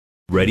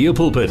Radio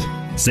Pulpit,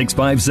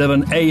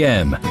 657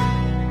 AM.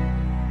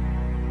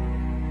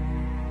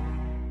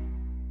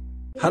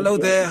 Hello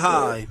there,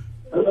 hi.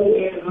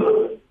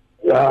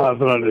 Yeah,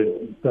 brother.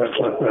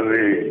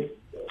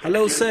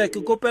 Hello sir,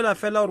 ke kopela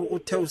fela hore o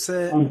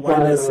theose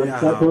wireless ya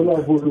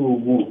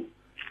hao.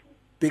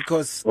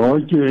 Because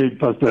okay,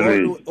 Pastor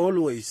Ray.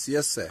 Always,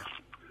 yes sir.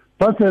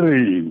 Pastor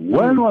Ray,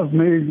 when was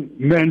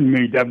man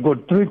made? I've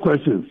got 3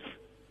 questions.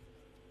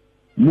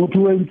 Motho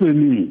wa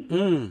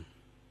ntse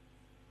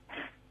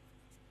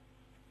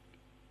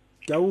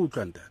Ke a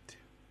utlwa ntate.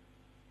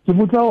 ke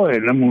botsa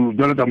wena mo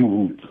jwalo ka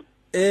moruti.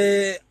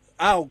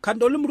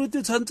 Khando le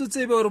moruti tshwantse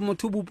tsebe hore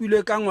motho o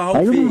bopilwe ka ngwa ha Ha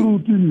o ke fe.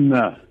 moruti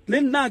nna.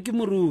 Le nna ke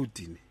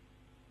moruti.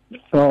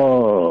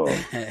 Oh.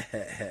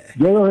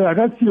 Jalo ya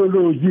ka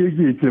theology e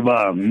ke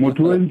tsebang.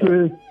 Motho wa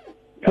ntse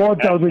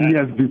 4,000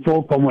 years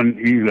before common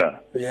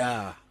era.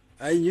 Yeah,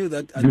 I knew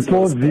that answer.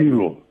 Before was coming.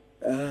 zero.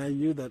 I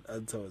knew that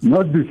answer was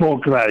Not before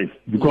Christ,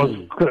 because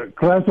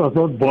Christ was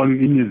not born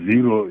in a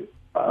 0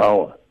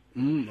 hour.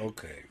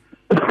 okay.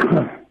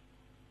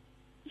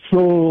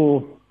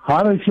 So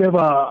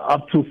Harasheva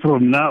up to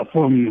from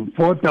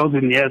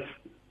 4,000 years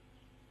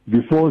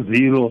before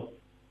 0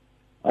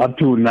 up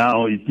to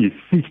now, it is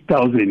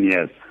 6,000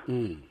 years.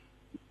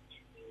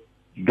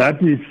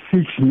 That is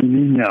 6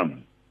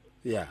 millennium.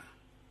 Yeah.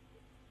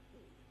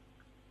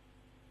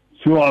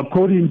 So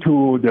according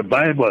to the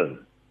Bible,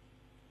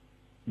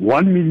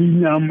 1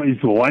 millennium is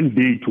 1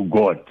 day to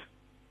God.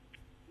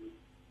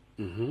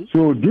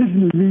 So this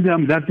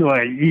millennium that we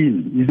are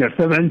in is the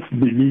 7th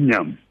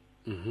millennium.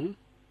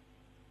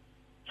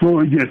 So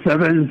it's the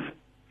 7th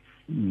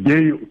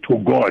day to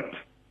God.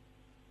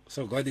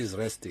 So God is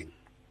resting.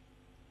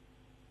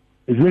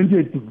 Isn't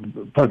it,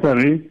 Pastor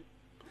Ray?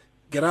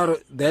 Gerardo,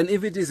 then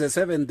if it is a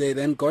 7th day,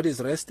 then God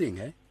is resting,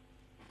 eh?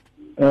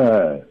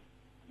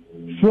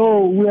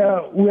 So we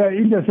are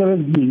in the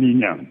 7th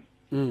millennium.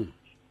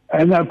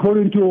 And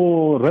according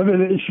to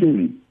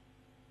Revelation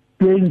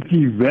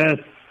 20, verse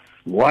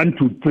 1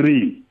 to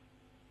 3,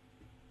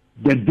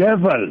 the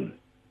devil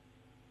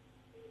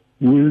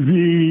will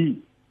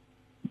be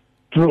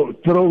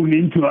thrown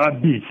into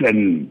abyss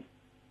and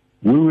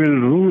we will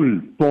rule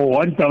for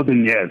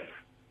 1,000 years.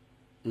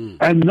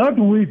 And not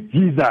with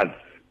Jesus,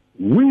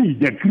 we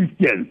the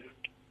Christians.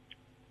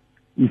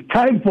 It's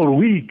time for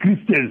we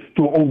Christians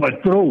to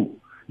overthrow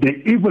the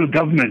evil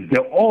government,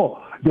 the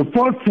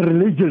false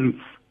religions.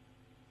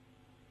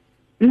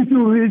 If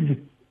you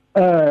read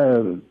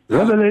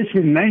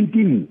Revelation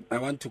 19, I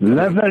want to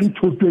 11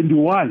 to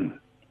 21,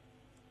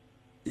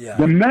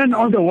 the man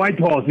on the white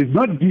horse is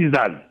not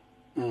Jesus.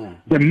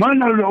 The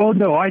man on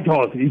the white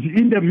horse is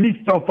in the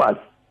midst of us.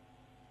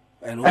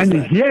 And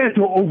is here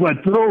to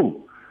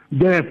overthrow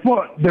the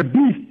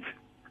beast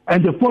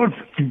and the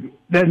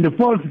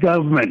false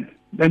government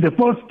and the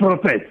false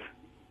prophets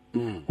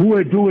who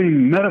are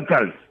doing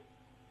miracles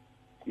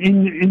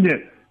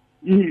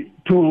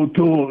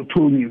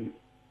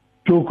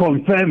to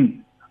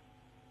confirm,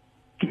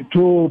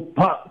 to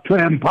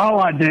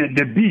empower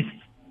the beast.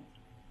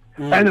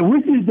 And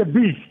which is the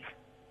beast?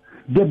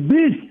 The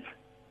beast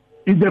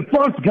is the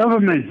false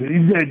government,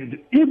 is the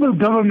evil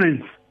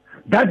governments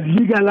that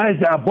legalize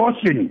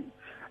abortion,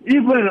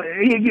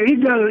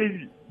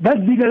 that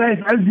legalize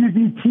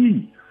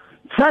LGBT.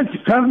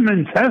 Such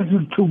governments have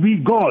to be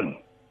gone.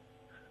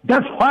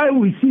 That's why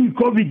we see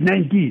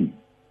COVID-19.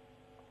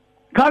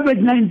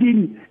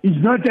 COVID-19 is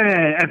not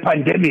a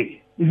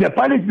pandemic. It's a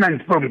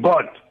punishment from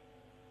God.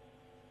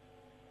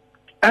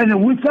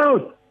 And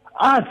without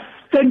us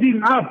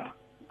standing up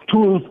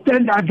to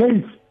stand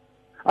against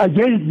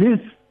this,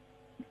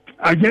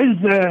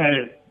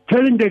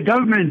 telling the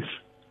governments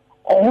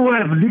who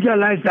have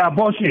legalized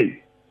abortion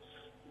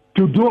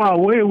to do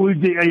away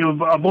with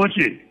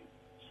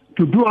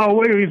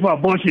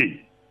abortion,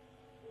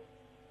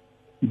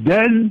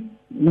 then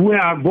we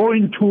are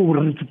going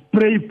to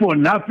pray for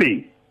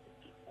nothing.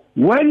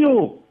 When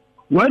you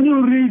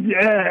read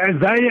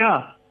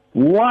Isaiah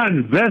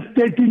 1, verse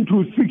 13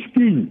 to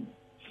 16,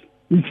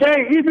 it says,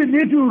 even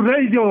if you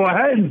raise your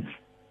hands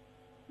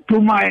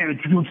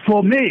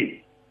for me,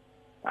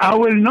 I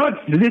will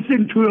not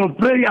listen to your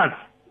prayers,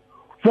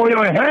 for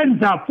your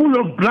hands are full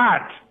of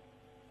blood.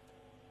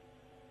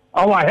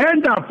 Our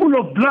hands are full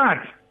of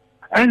blood,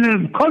 and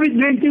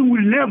COVID-19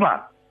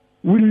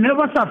 will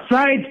never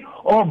subside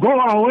or go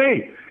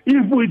away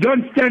if we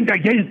don't stand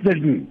against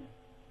them.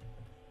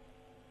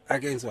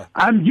 Against what?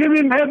 I'm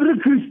giving every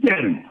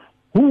Christian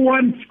who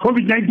wants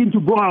COVID-19 to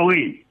go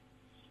away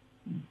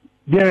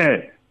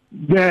the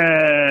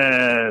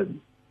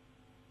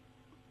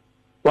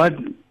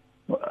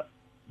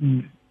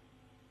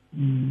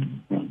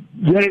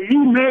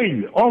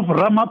email of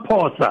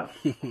Ramaphosa.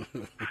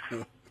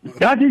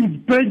 That is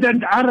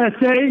President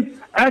RSA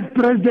at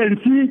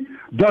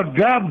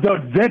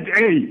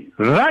presidency.gov.za.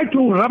 Write to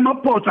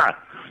Ramaphosa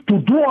to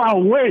do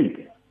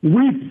away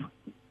with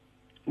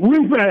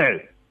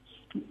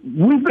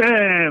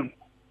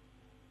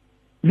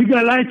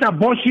legalized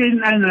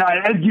abortion and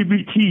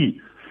LGBT,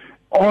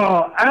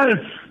 or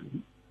else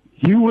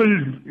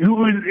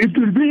it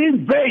will be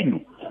in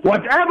vain.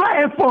 Whatever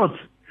efforts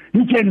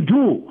he can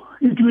do,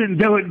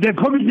 the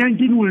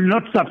COVID-19 will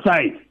not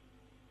subside.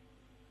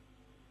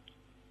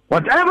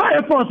 Whatever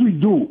efforts we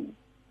do,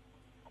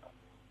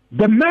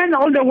 the man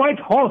on the white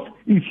horse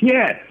is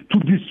here to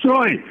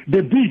destroy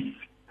the beast.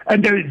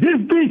 And this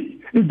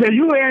beast is the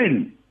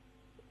UN.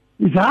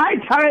 It's high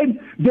time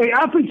the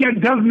African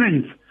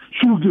governments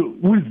should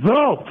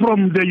withdraw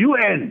from the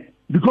UN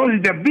because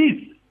it's the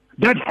beast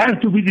that has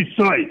to be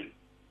destroyed.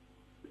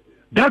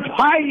 That's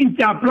why it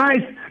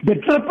applies the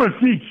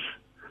 666.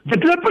 The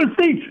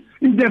 666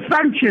 is the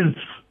sanctions.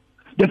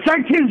 The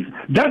sanctions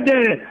that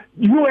the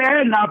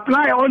UN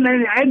apply on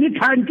any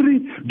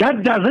country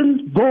that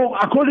doesn't go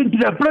according to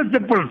the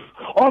principles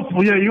of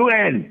the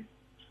UN.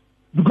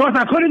 Because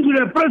according to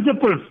the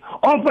principles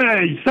of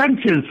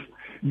sanctions,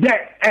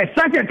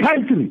 such a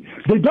country,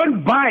 they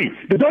don't buy,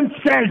 they don't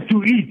sell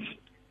to eat.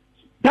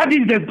 That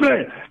is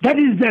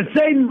the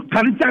same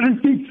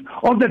characteristics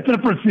of the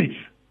 666.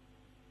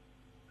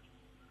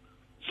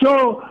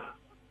 So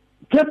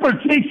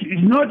 666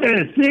 is not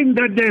a thing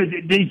that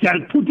they shall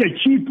put a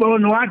chip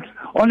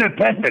on a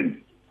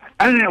person.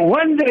 And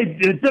when the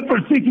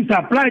 666 is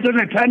applied on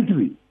a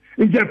country,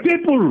 it's the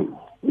people,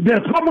 the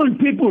common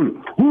people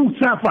who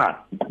suffer.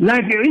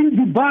 Like in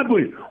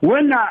Zimbabwe,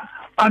 when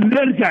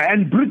America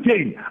and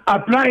Britain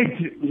applied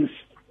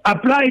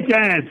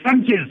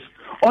sanctions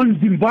on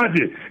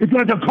Zimbabwe, it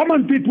was the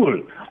common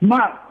people.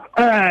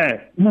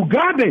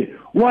 Mugabe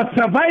was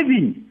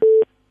surviving.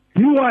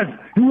 He was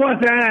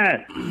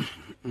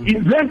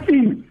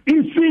investing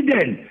in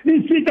Sweden,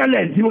 in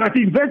Switzerland. He was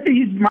investing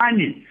his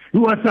money. He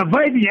was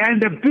surviving,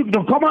 and the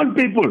common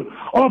people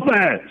of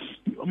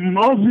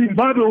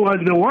Zimbabwe was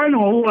the one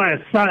who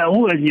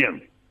was here.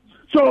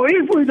 So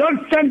if we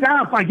don't stand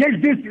up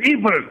against this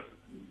evil,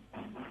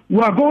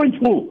 we are going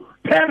to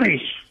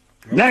perish.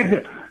 Okay.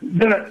 Like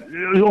the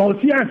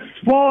Hosea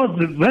 4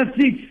 verse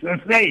 6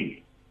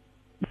 say,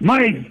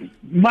 my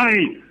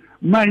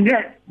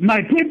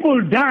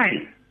people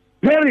die,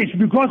 perish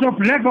because of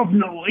lack of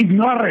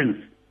ignorance.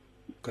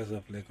 Because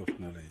of lack of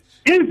knowledge.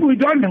 If we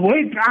don't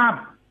wake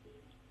up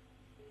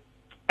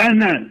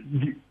and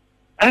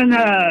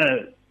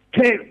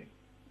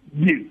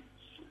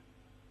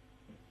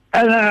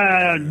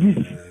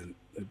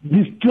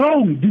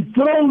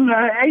dethrone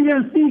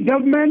ANC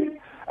government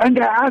and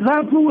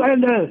Azapu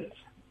and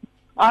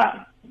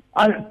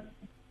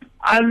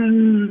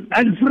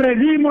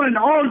Frelimo and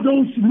all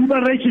those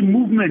liberation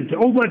movements,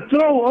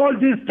 overthrow all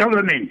this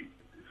government,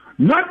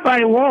 not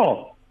by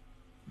war,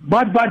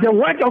 but by the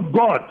word of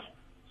God.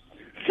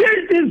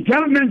 Since these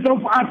governments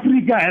of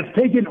Africa have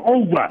taken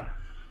over,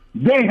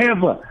 they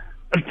have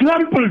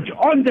trampled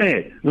on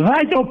the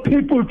right of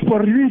people for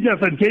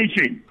religious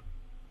education.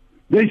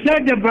 They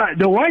said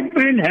the white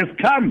man has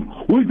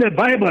come with the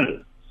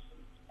Bible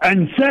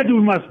and said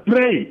we must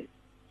pray.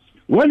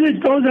 When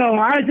it goes our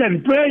eyes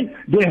and pray,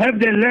 they have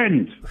the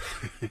land.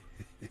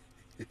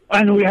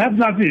 And we have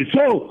nothing.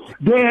 So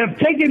they have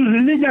taken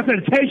religious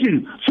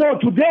education. So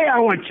today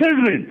our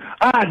children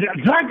are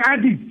drug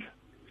addicts.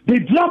 They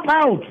drop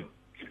out.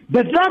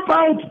 They drop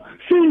out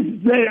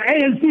since the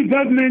ANC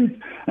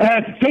government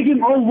has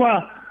taken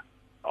over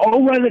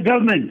the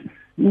government.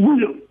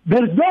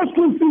 There's no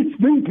school fees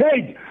being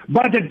paid,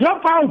 but the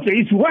dropout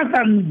is worse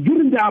than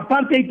during the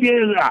apartheid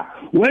era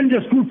when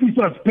the school fees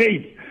was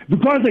paid,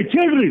 because the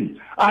children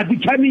are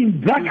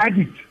becoming drug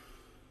addicts.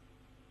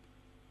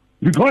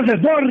 Because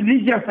there's no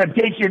religious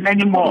education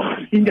anymore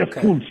in the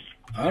schools.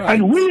 Right.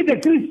 And we, the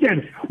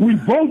Christians, will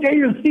vote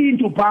ANC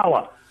into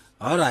power.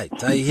 All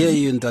right. I hear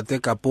you, Ntate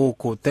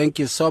Kapoko. Thank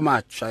you so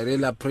much. I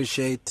really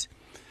appreciate.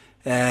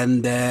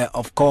 And,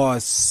 of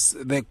course,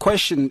 the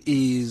question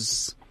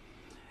is,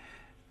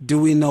 do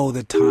we know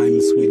the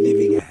times we're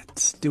living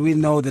at? Do we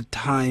know the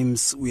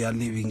times we are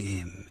living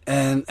in?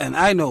 And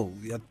I know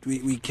that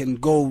we can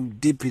go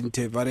deep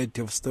into a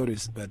variety of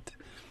stories, but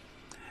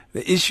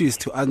the issue is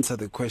to answer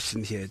the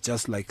question here,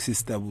 just like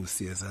Sister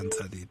Busi has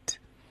answered it.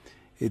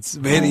 It's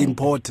very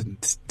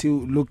important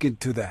to look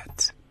into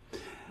that.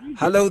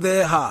 Hello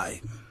there,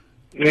 hi.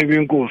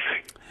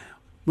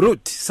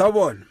 Brut,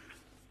 sawubona.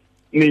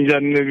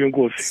 Ninjani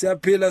Nkosi?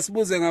 Siyaphila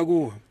sibuze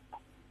ngakuwe.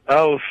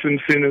 Awu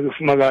sinisini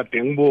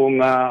simakade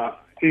ngibonga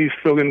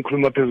isihloko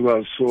enikhuluma phezulu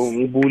kwaso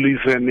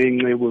ngibulise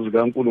nezincebo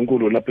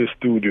zikaNkuluNkulu lapha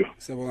e-studio.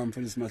 Siyabonga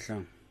mfundisi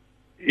Mahlangu.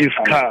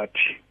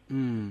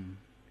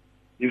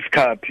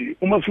 Isikhathi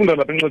uma sifunda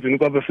lapha encwadini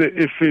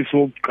kwaBefeso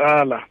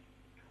wokuqala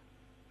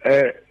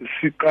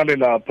siqale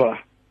lapha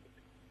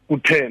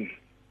ku10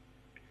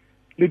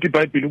 lithi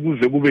iBhayibheli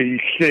ukuze kube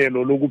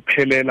yihlelo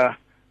lokuphelela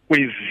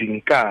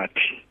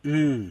kwezinkathi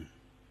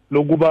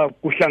lokuba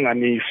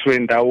kuhlanganiswe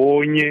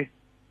ndawonye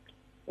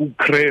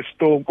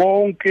kuKristo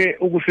konke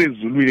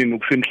okusezulwini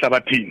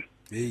nokusemhlabathini.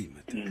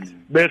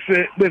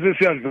 Bese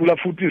siyadlula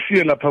futhi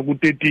siye lapha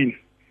ku13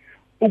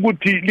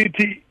 ukuthi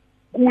lithi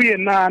kuye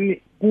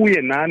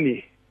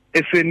nani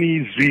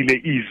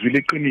esenizwile izwi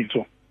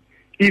leqiniso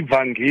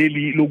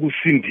ivangeli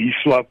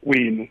lokusindiswa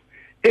kwenu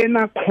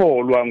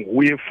enakholwa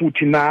nguye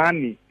futhi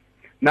nani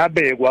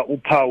nabekwa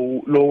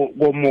uphawu lo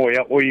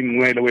komoya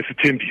oyingcwele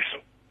wesithembiso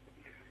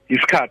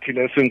isikhathi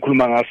leso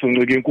ngikhuluma ngaso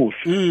ncike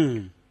inkosi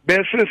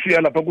bese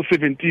siya lapha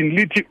ku17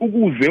 lithi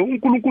ukuze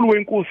uNkulunkulu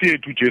wenkosi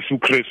yethu Jesu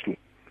Kristu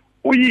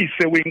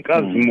uyise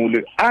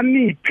wenkazimulo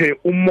aniphe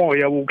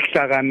umoya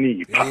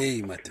wokuhlakanipha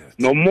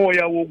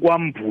nomoya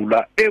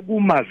wokwambula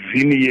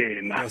ekumazini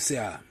yena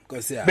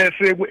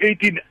bese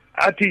ku18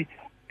 athi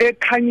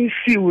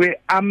ekhanyisiwe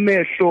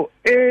amehlo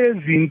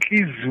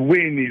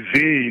ezinhlizweni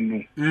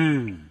zenu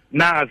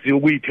nazi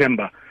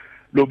ukuyithemba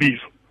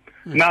lobizo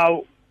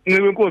now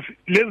ngewenkosi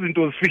lezi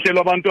zinto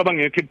zifihlelwa abantu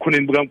abangekho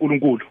ebukhoneni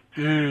bukaNkulunkulu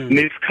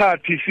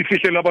nesikhathi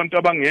sifihlelwa abantu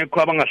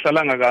abangekho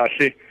abangahlalanga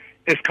kahle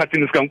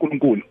esikhathini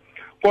sikaNkulunkulu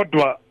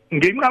kodwa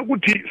ngenxa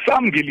ukuthi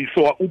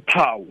samngeliswa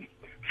uphawu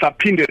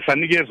saphinde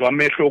sanikezwa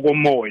amehlo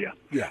okomoya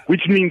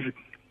which means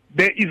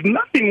there is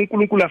nothing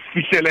uNkulunkulu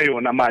asifihlele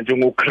yona manje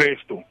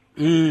ngoKristu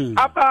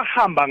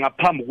abahamba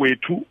ngaphambi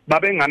kwethu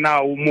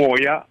babenganawo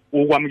umoya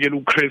wokwamukela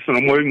uKristu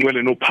nomoya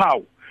oyingcwele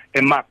nophawu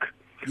eMark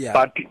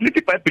but lithi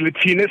iBhayibheli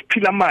thina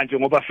esiphila manje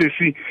ngoba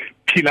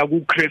sesiphila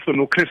kuKristu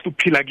noKristu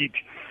uphila kithi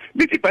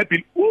lithi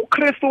iBhayibheli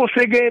uKristu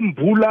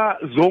osekembula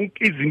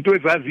zonke izinto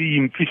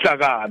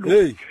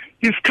ezaziyimfihlakalo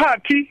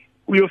isikhathi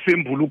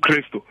uyosembula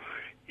uKristu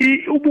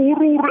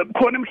ubururu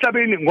khona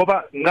emhlabeni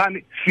ngoba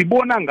ngani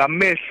sibona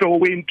ngamehlo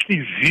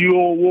wenhliziyo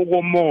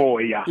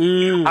wokomoya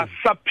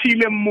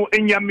asaphile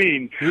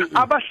enyameni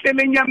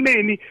abahlele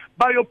enyameni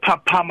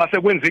bayophaphama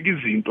sekwenzeka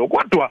izinto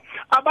kodwa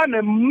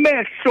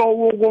abanemehlo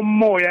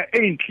wokomoya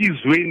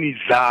einhlizweni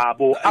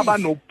zabo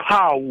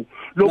abanophawu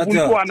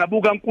lobuntwana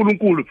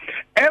bukaNkulunkulu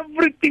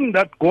everything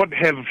that God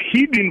have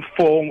hidden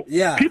for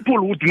people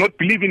who do not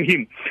believe in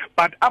him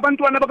but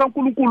abantwana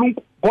bakaNkulunkulu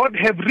God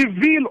have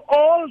revealed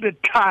all the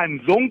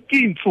time zonke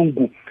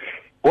insuku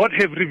God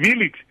have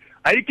revealed it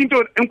ayikho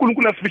into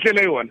eNkulunkulu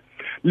asifihlele yona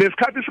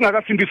lesikhathi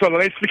singakasindiswa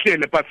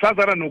akayisifihlele but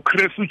sazara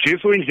noKristu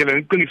Jesu indlela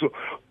neqiniso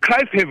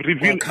Christ have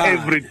revealed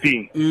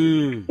everything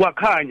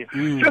wakhanya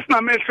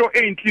sesinamehlo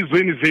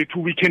einhlizweni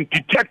zethu we can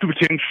detect we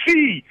can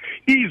see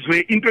izwe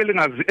into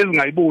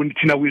ezingayiboni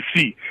thina we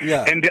see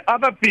and the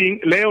other thing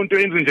leyo into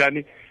yenze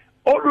njani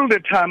all the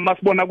time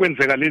masibona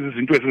kwenzeka lezi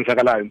zinto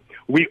ezenzakalayo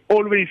we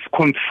always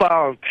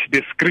consult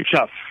the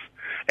scriptures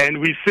and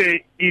we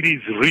say it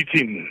is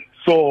written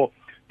so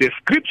the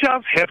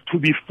scriptures have to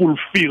be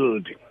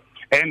fulfilled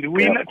and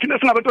we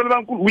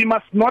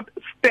must not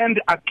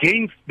stand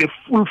against the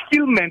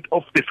fulfillment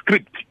of the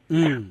script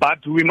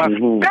but we must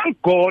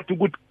thank God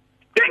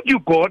thank you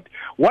God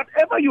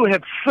whatever you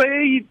have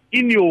said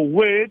in your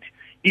word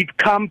it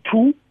come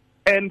to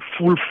and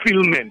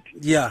fulfillment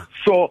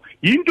so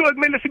into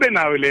ekumele sibe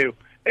nayo leyo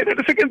and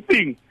the second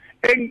thing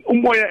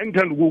umoya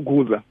engithanda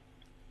ukukuza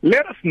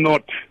let us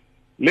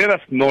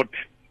not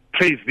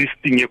praise this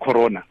thing ye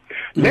corona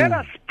let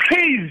us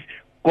praise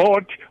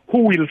God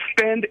who will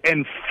stand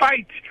and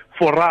fight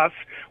for us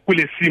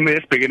kulesimo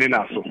esibhekene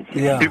naso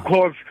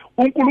because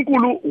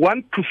uNkulunkulu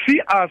want to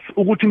see us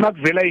ukuthi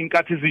makuvela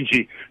inkathi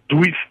ezinje do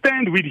we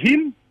stand with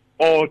him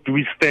or do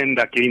we stand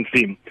against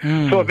him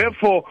so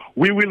therefore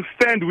we will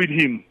stand with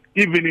him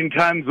even in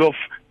times of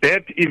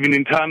death even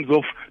in times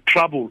of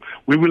trouble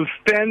we will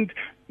stand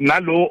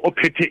nalo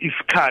ophethe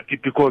isikhathi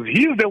because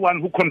he is the one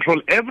who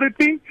control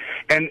everything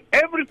and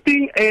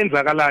everything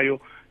eyenzakalayo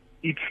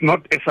it's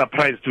not a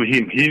surprise to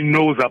him he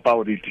knows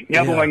about it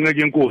ngiyabonga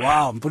nceke inkosi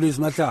wow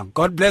Mpulisi Mahlangu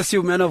God bless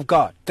you man of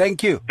God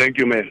thank you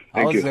man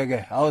thank you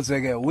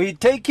awuzeke we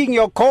taking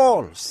your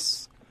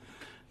calls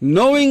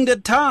knowing the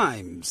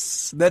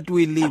times that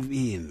we live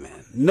in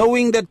man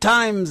knowing the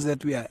times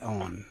that we are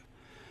on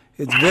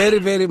it's very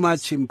very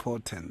much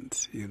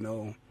important you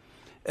know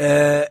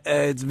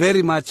it's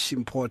very much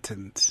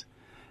important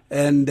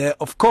and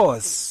of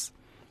course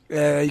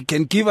you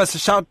can give us a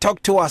shout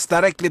talk to us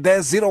directly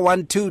there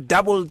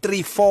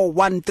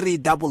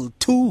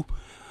 012-334-1322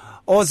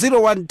 or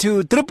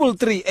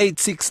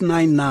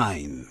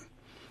 012-333-8699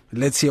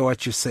 let's hear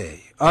what you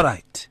say all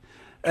right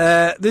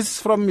this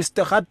is from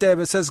Mr.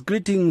 Khatebe says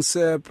greetings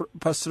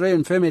Pastor Ray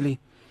and family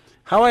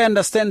how I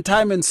understand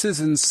time and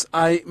seasons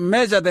I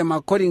measure them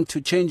according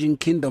to changing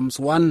kingdoms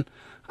one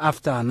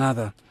after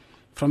another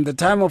from the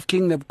time of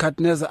King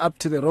Nebuchadnezzar up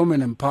to the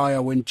Roman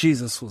Empire when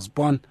Jesus was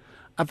born,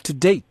 up to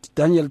date,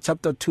 Daniel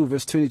chapter 2,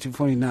 verse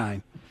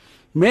 20-49.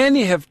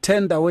 Many have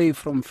turned away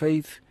from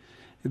faith.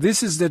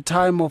 This is the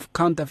time of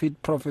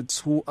counterfeit prophets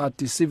who are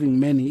deceiving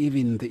many,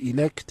 even the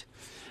elect.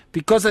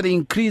 Because of the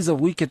increase of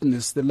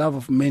wickedness, the love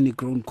of many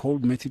grown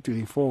cold, Matthew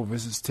 24,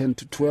 verses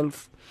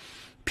 10-12.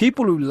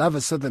 People who love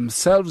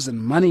themselves and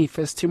money,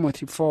 1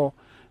 Timothy 4,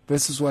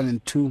 verses 1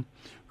 and 2.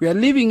 We are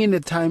living in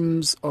the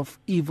times of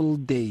evil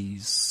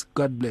days.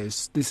 God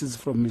bless. This is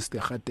from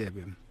Mr.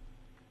 Khatebe.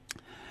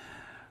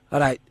 All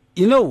right.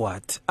 You know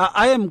what?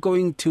 I am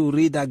going to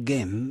read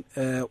again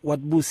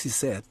what Busi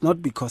said,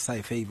 not because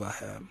I favor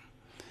her,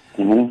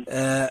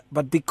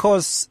 but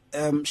because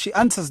she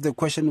answers the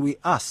question we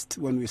asked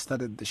when we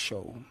started the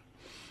show.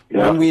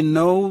 When we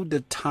know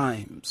the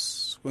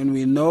times,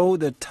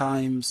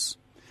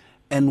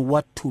 and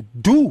what to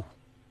do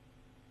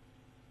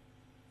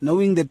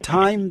knowing the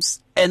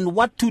times and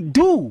what to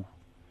do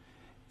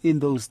in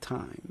those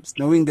times.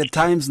 Knowing the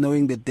times,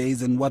 knowing the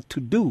days, and what to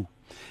do.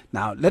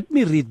 Now, let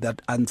me read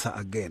that answer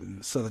again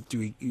so that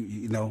you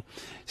know.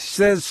 She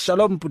says,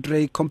 Shalom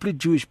Putre, Complete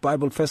Jewish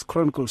Bible, 1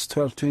 Chronicles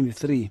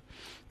 12:23.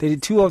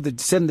 32 of the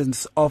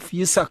descendants of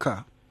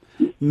Issachar,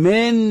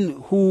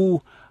 men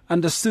who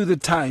understood the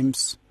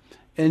times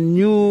and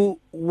knew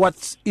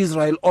what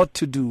Israel ought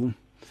to do.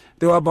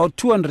 There were about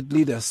 200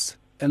 leaders,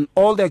 and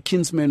all their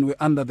kinsmen were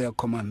under their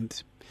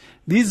command.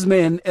 These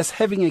men, as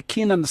having a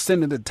keen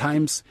understanding of the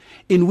times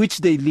in which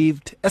they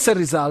lived, as a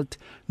result,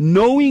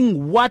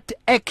 knowing what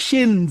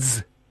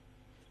actions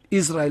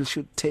Israel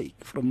should take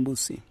from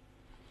Musi.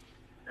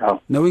 Oh.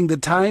 Knowing the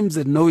times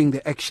and knowing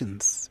the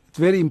actions. It's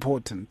very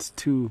important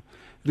to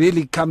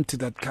really come to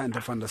that kind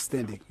of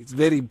understanding. It's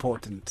very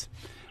important.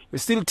 We're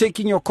still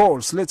taking your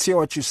calls. Let's hear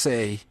what you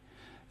say.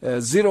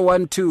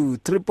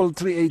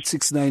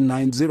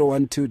 012-333-8699,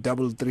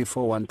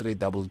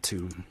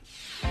 012-334-1322.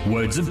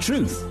 Words of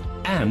truth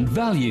and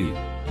value.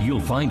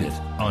 You'll find it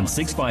on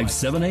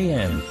 657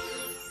 AM.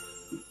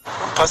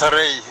 Pastor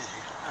Ray,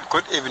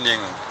 good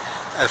evening.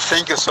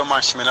 Thank you so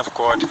much, man of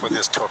God, for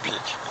this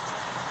topic.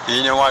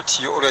 You know what?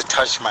 You always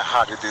touch my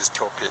heart with these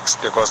topics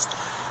because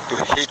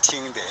you're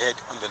hitting the head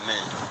on the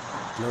nail.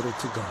 Glory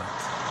to God.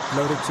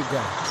 Glory to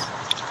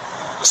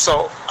God.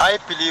 So I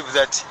believe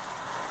that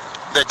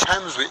the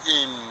times we're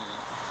in,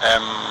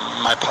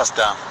 my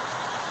pastor,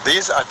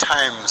 these are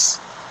times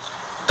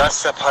that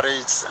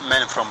separates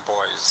men from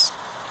boys.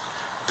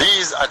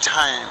 These are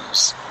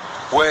times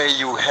where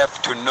you have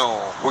to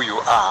know who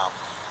you are.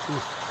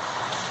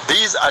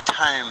 These are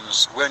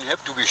times when you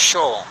have to be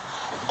sure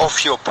of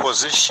your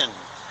position.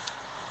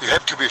 You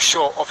have to be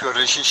sure of your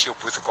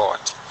relationship with God.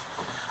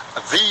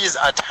 These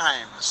are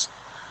times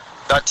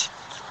that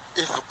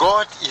if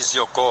God is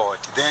your God,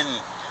 then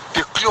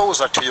be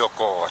closer to your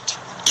God.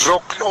 Draw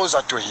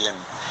closer to Him,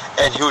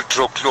 and He will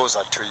draw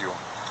closer to you.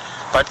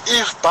 But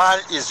if Baal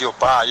is your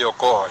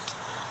God,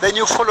 then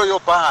you follow your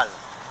Baal.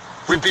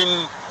 We've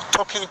been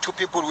talking to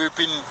people, we've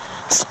been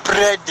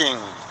spreading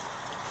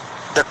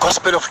the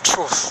gospel of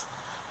truth,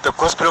 the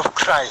gospel of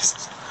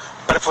Christ.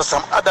 But for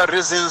some other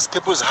reasons,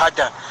 people's heart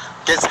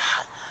gets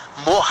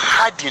more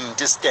hardened,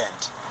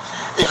 distant.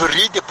 If you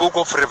read the book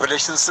of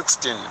Revelation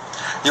 16,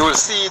 you will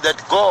see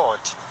that God,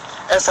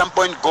 at some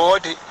point,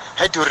 God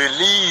had to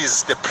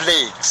release the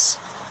plagues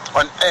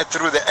on earth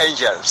through the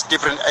angels,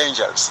 different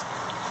angels.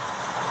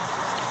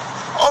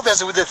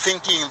 Obviously with the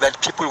thinking that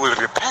people will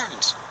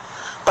repent,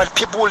 but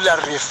people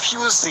are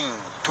refusing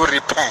to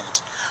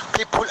repent.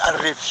 People are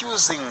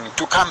refusing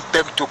to come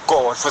back to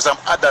God for some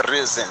other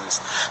reasons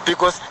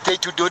because they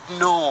do not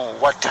know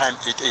what time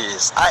it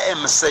is. I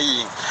am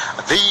saying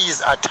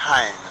these are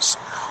times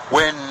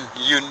when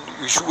you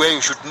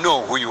should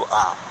know who you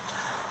are.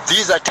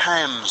 These are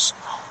times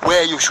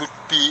where you should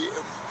be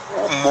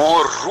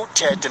more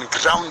rooted and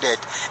grounded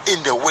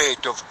in the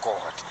word of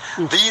God.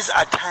 These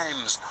are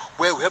times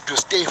where we have to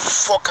stay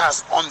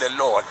focused on the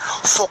Lord,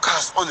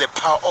 focus on the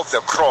power of the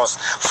cross,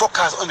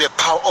 focus on the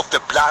power of the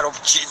blood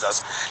of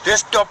Jesus.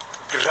 Let's stop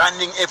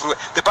running everywhere.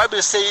 The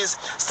Bible says,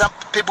 some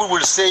people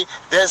will say,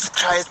 there's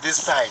Christ this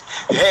side.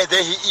 Hey,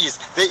 there He is.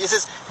 There He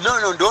says,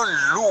 no, don't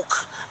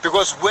look,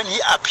 because when He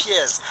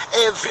appears,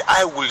 every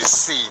eye will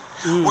see.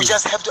 We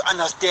just have to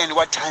understand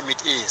what time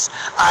it is.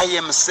 I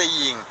am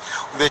saying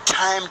the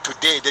time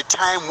today, the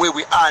time where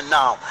we are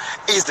now,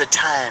 is the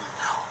time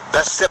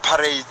that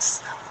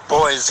separates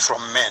boys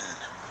from men.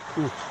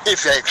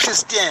 If you're a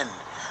Christian,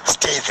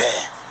 stay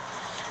there.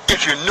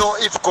 If you know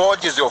if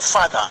God is your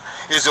Father,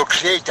 is your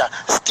Creator,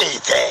 stay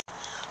there.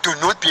 Do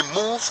not be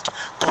moved,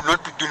 do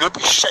not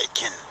be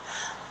shaken.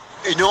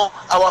 You know,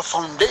 our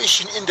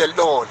foundation in the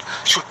Lord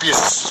should be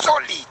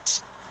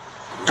solid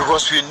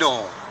because we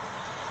know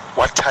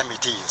what time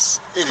it is.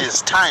 It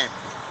is time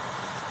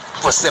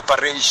for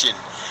separation.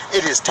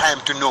 It is time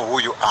to know who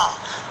you are,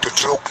 to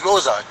draw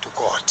closer to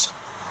God.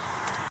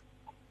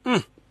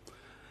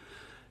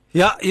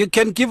 Yeah, you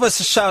can give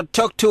us a shout.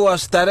 Talk to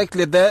us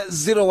directly there,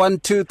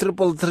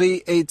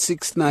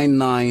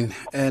 012-333-8699.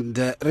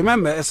 And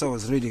remember, as I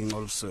was reading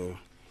also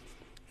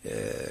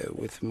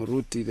with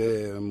Muruti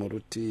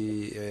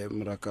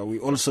Muraka, we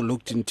also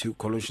looked into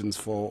Colossians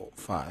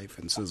 4:5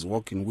 and says,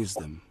 walk in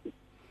wisdom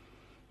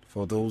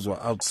for those who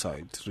are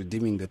outside,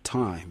 redeeming the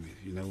time.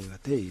 You know,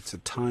 that hey, it's a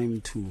time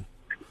to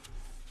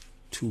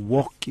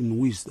walk in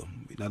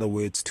wisdom. In other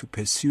words, to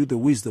pursue the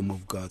wisdom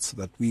of God so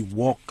that we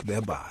walk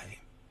thereby.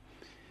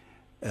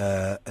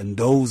 And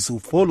those who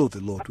follow the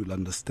Lord will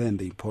understand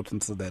the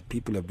importance of that.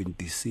 People have been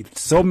deceived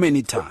so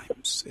many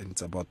times, and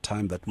it's about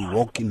time that we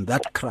walk in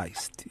that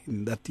Christ,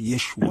 in that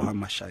Yeshua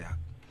HaMashiach,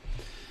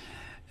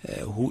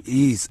 who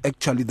is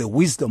actually the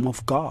wisdom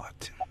of God.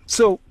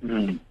 So,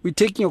 we're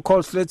taking your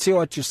calls. Let's hear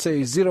what you say.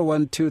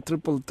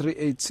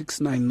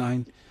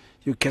 012-333-8699.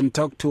 You can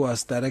talk to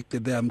us directly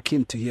there. I'm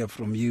keen to hear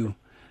from you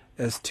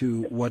as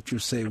to what you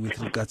say with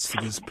regards to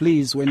this.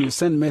 Please, when you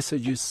send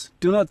messages,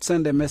 do not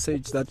send a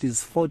message that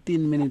is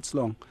 14 minutes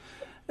long.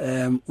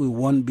 we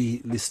won't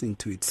be listening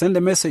to it. Send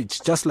a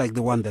message just like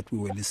the one that we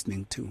were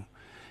listening to,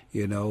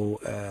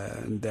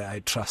 and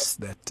I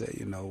trust that,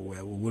 we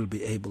will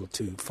be able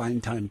to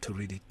find time to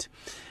read it.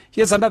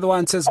 Here's another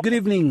one. It says, Good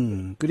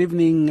evening,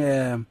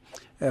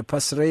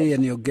 Pastor Ray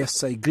and your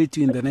guests. I greet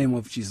you in the name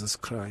of Jesus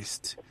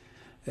Christ.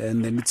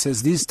 And then it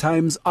says, these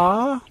times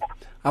are,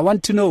 I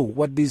want to know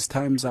what these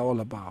times are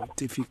all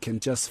about. If you can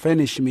just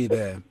finish me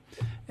there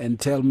and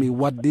tell me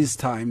what these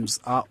times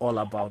are all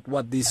about,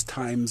 what these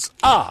times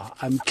are.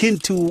 I'm keen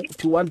to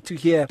want to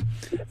hear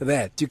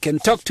that. You can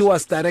talk to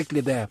us directly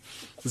there.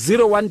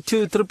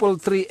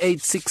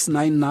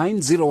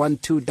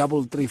 012-333-8699,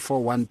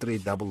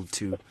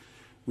 012-334-1322.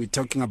 We're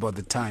talking about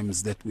the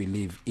times that we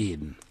live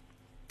in,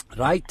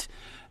 right?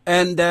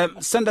 And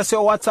send us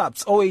your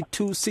WhatsApps,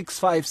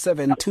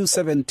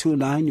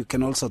 082-657-2729. You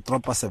can also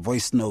drop us a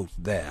voice note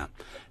there.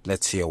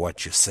 Let's hear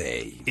what you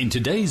say. In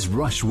today's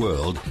rush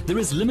world, there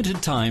is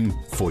limited time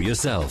for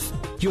yourself.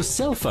 Your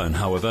cell phone,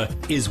 however,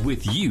 is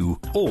with you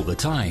all the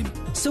time.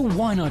 So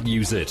why not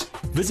use it?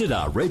 Visit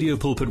our Radio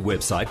Pulpit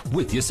website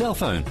with your cell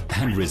phone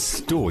and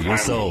restore your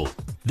soul.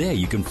 There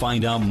you can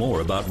find out more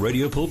about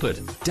Radio Pulpit.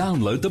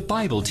 Download the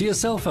Bible to your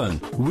cell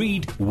phone.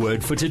 Read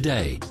Word for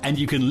Today. And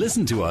you can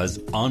listen to us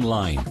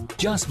online.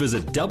 Just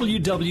visit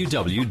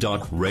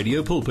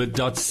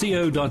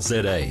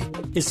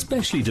www.radiopulpit.co.za.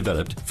 Especially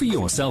developed for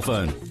your cell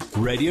phone.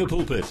 Radio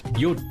Pulpit,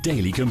 your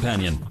daily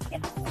companion.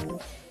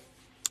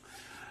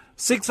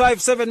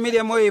 657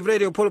 Medium Wave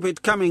Radio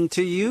Pulpit coming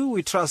to you.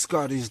 We trust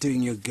God is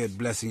doing you good,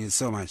 blessing you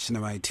so much in a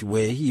mighty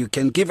way. You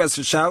can give us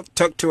a shout.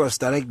 Talk to us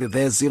directly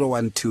there,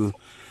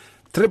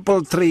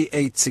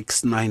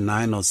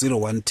 012-333-8699 or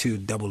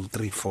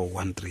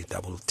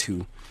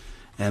 012-334-1322.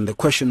 And the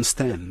question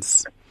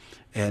stands,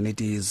 and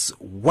it is,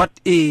 what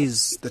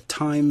is the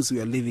times we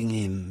are living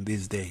in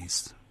these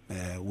days?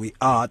 We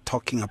are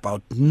talking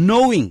about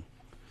knowing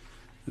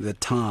the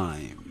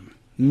time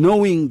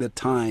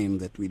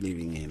that we're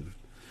living in.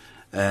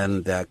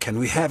 And can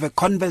we have a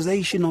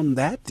conversation on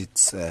that?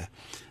 It's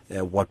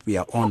what we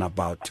are on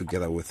about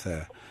together with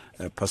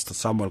Pastor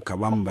Samuel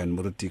Kabamba and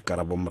Muruti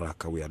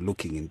Karabomraka. We are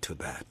looking into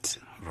that.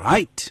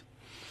 Right.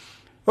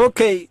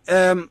 Okay.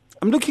 I'm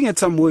looking at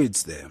some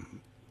words there,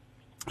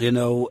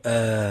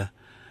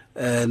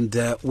 and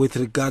with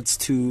regards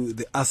to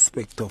the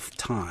aspect of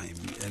time.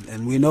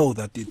 And we know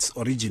that its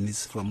origin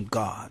is from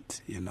God,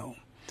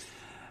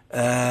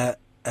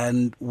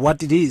 and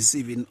what it is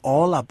even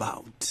all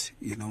about,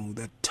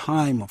 the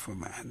time of a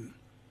man.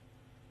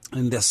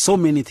 And there's so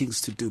many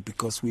things to do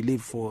because we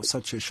live for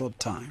such a short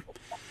time.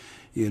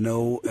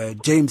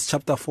 James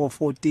chapter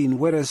 4:14,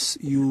 whereas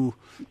you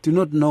do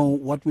not know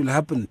what will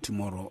happen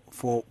tomorrow,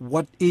 for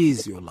what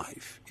is your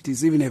life? It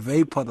is even a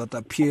vapor that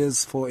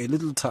appears for a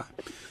little time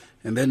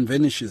and then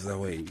vanishes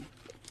away.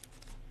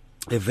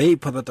 A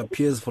vapor that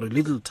appears for a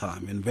little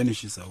time and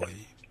vanishes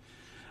away.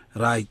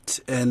 Right,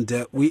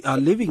 and we are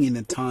living in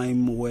a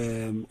time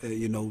where,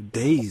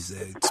 days,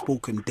 it's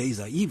spoken, days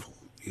are evil,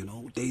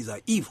 days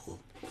are evil,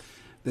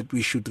 that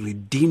we should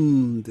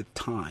redeem the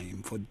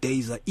time, for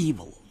days are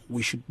evil.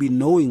 We should be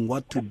knowing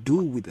what to do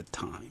with the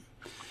time,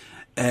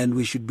 and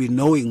we should be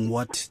knowing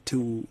what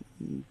to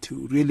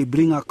really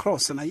bring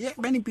across. And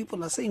many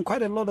people are saying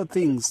quite a lot of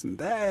things,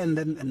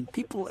 and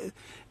people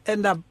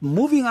end up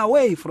moving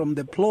away from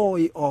the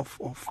ploy of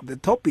the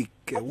topic,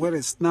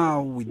 whereas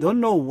now we don't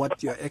know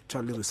what you're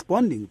actually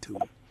responding to.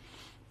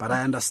 But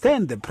I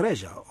understand the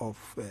pressure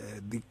of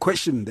the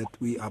question that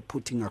we are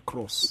putting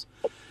across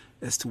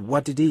as to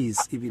what it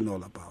is even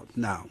all about.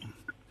 Now,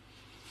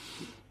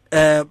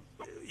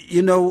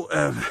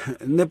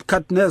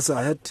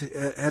 Nebuchadnezzar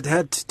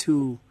had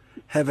to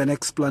have an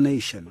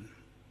explanation,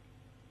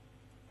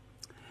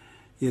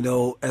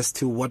 as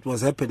to what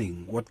was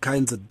happening, what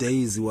kinds of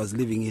days he was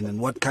living in, and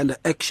what kind of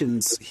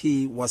actions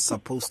he was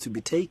supposed to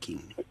be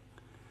taking.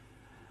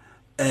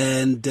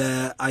 And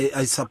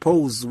I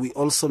suppose we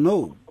also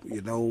know,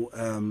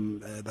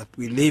 that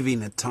we live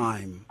in a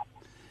time,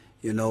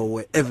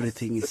 where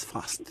everything is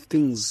fast.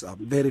 Things are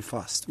very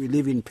fast. We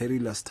live in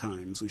perilous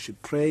times. We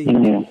should pray,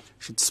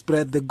 should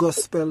spread the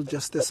gospel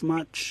just as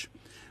much.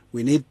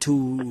 We need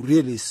to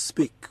really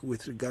speak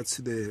with regards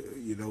to the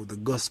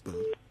gospel.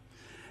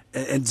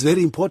 And it's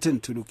very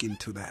important to look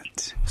into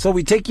that. So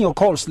we're taking your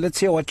calls. Let's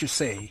hear what you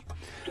say.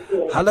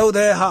 Hello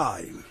there.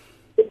 Hi.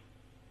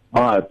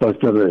 Hi,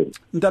 Pastor Ray.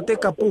 Ndate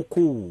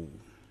Kapuku.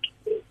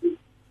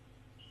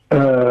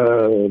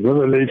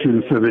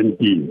 Revelation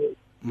 17.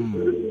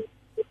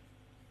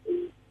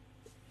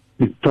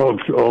 It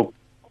talks of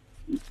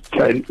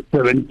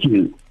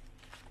 17,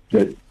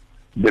 the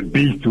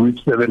beast with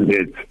 7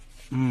 heads.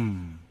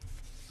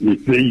 It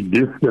says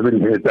these 7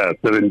 heads are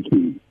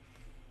 17.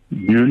 Do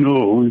you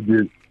know who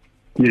this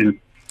is?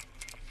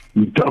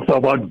 It talks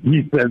about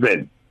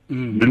G7.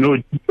 You know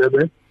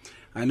G7?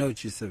 I know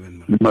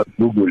G7. You must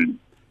Google it.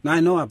 No, I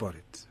know about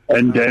it.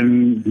 And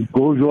then it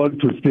goes on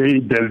to say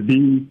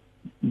the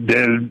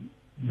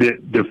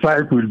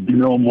 5 will be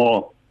no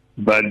more,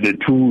 but the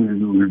 2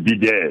 will be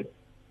there.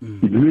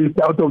 It means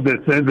out of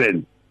the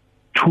 7,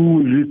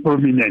 two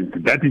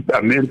prominent, that is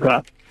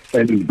America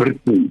and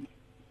Britain.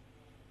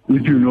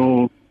 If you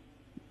know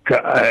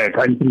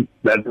countries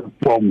that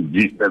form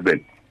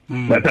G7,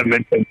 that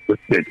America and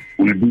Britain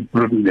will be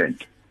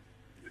prominent.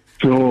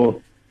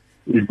 So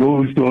it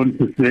goes on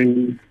to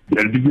say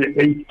there will be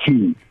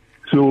 18.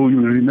 So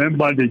you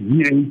remember the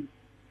G8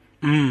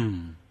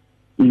 in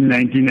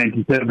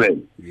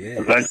 1997.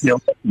 Yes. Russia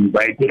was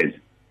invited.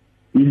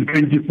 In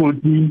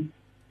 2014,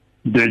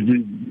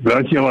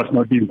 Russia was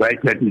not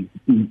invited.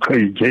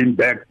 It came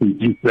back to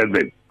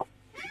G7.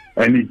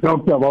 And he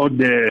talked about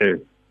the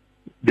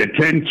 10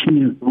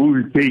 kings who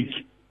will take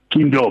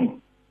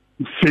kingdom,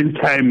 same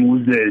time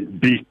with the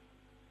beast.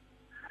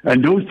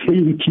 And those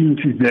 10 kings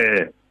is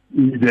the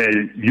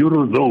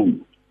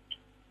Eurozone.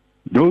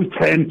 Those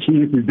 10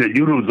 kings is the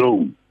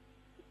Eurozone.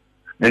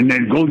 And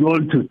then goes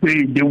on to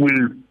say they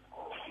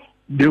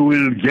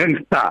will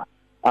gangster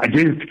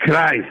against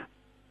Christ,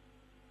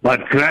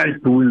 but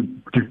Christ will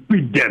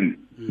defeat them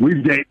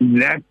with the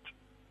elect,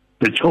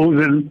 the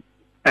chosen,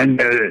 and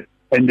the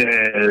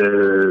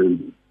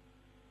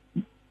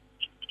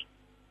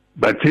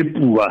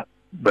Batepua,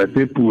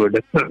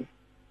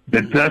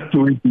 the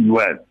trustworthy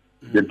one,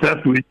 the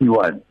trustworthy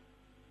one.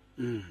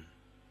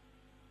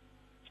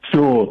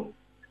 So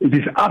it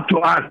is up to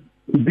us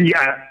to be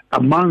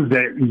among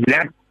the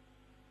elect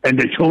and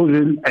the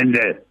chosen and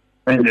the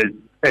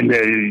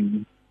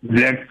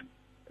elect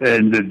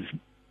and the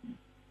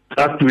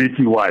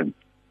trustworthy one.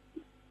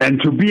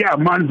 And to be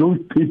among those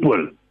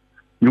people,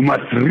 you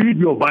must read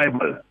your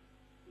Bible.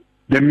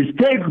 The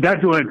mistake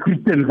that our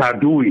Christians are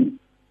doing,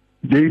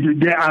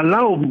 they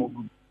allow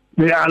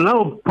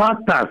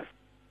pastors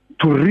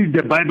to read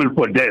the Bible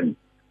for them,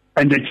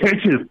 and the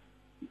churches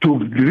to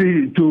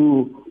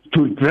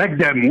drag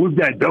them with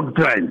their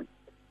doctrine,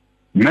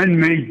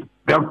 man-made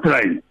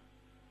doctrine.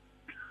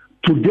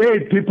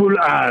 Today, people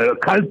are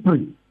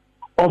culprits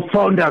of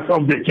founders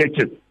of the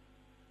churches.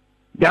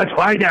 That's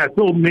why there are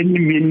so many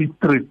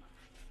ministries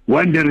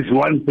when there is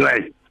one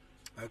Christ.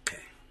 Okay,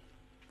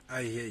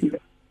 I hear you.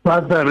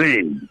 Pastor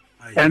Ray,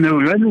 and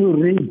when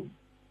we read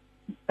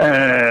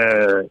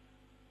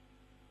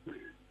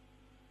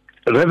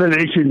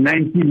Revelation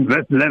 19,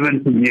 verse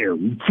 11 to here,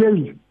 it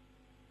says,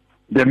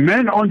 the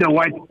man on the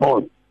white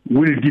horse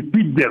will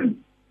defeat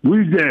them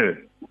with the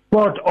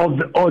sword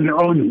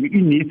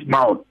in his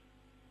mouth,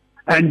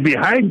 and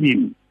behind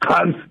him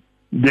comes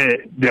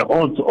the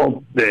horse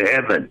of the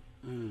heaven.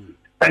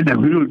 And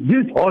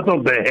this horse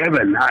of the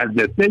heaven are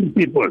the same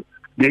people,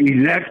 the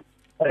elect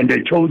and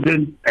the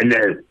chosen and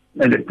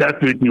the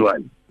trustworthy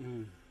one.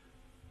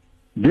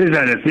 These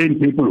are the same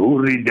people who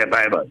read the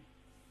Bible.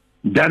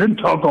 It doesn't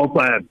talk of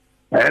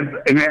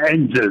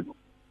angels.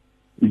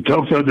 It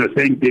talks of the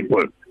same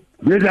people.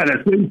 These are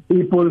the same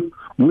people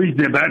which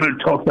the Bible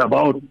talks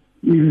about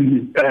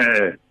in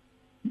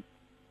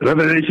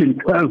Revelation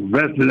 12,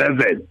 verse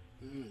 11.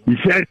 He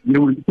said they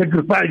will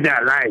sacrifice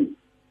their lives.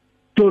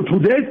 So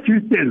today's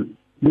Christians,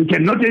 they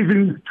cannot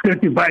even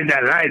sacrifice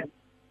their lives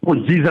for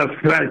Jesus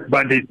Christ,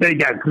 but they say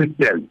they are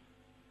Christians.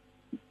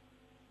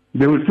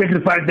 They will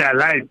sacrifice their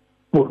lives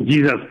for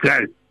Jesus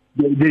Christ.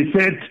 They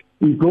said,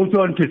 it goes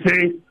on to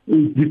say,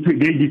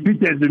 they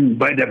defeated them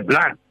by the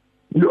blood.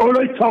 We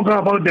always talk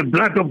about the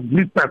blood of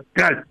Jesus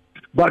Christ,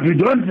 but we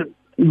don't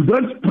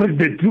spread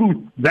the truth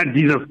that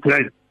Jesus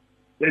Christ,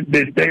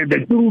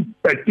 the true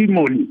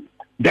testimony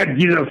that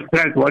Jesus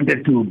Christ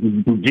wanted to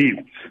give.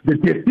 The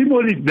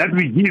testimony that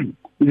we give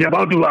is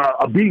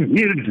about being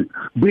healed,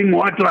 being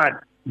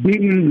watered,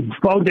 being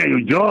found in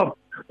a job,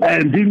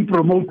 and being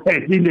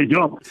promoted in the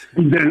job.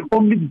 Is the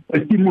only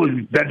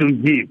testimony that we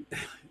give.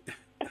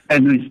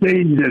 And we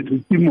say in the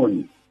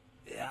testimony.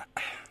 Yeah.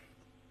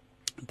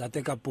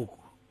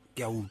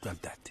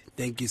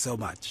 Thank you so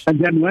much. And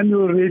then when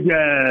you read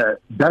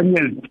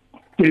Daniel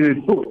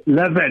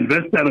 11,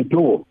 verse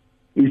 2,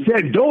 he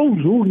said, those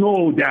who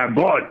know their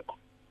God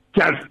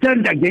shall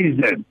stand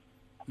against them.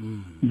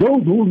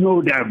 Those who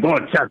know their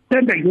God shall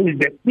stand against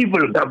the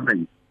evil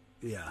government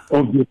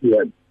of this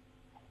world.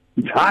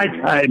 It's high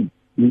time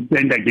we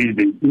stand against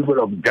the evil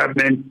of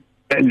government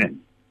and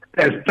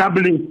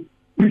establish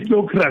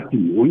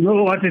Christocracy. We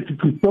know what is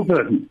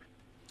Christocracy.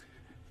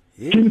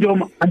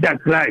 Kingdom under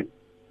Christ.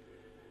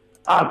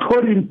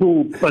 According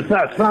to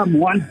Psalm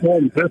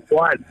 110, verse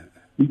 1,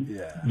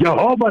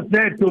 Jehovah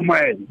said to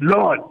my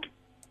Lord,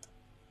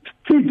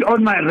 sit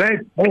on my right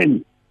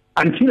hand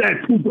until I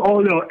put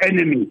all your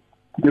enemies,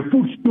 the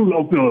footstool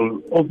of your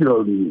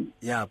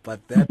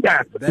but that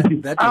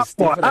is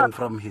different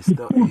from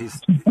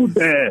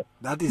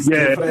that is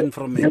different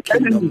from a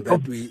kingdom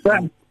that we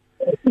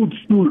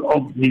footstool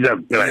of Jesus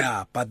Christ.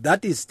 Yeah, but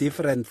that is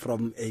different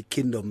from a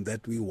kingdom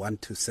that we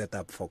want to set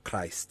up for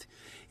Christ.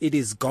 It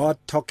is God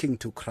talking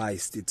to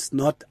Christ. It's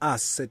not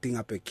us setting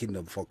up a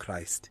kingdom for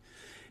Christ.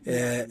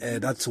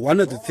 That's one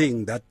of the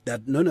things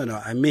that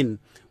no. I mean,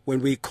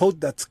 when we quote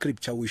that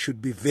scripture, we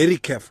should be very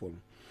careful,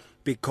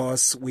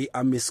 because we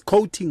are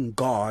misquoting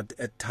God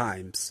at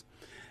times.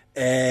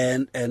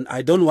 And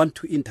I don't want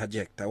to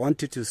interject. I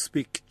want you to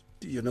speak,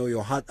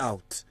 your heart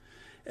out.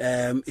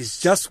 It's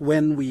just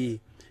when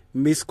we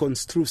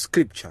misconstrue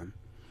scripture,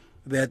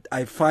 that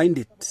I find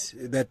it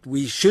that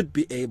we should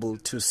be able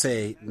to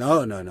say,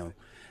 no.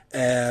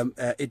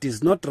 It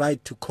is not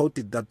right to quote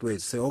it that way.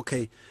 Say,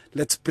 okay,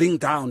 let's bring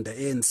down the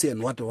ANC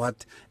and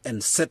what,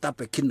 and set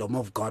up a kingdom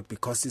of God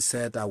because he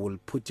said, I will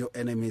put your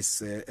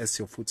enemies as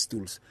your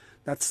footstools.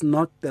 That's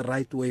not the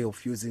right way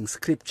of using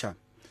scripture.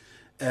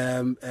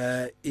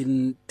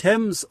 In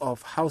terms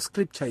of how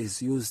scripture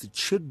is used, it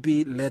should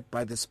be led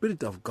by the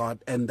Spirit of God,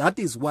 and that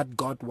is what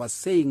God was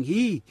saying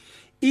He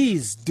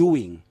is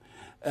doing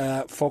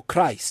for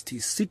Christ.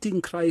 He's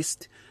sitting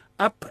Christ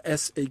up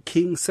as a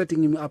king,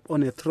 setting him up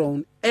on a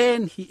throne,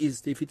 and he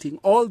is defeating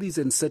all these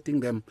and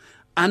setting them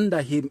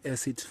under him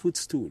as his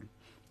footstool.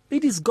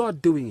 It is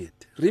God doing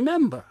it.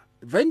 Remember,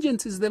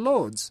 vengeance is the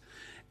Lord's.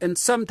 And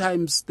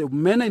sometimes the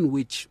manner in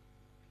which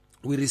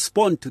we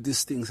respond to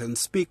these things and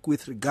speak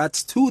with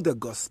regards to the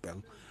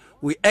gospel,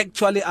 we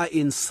actually are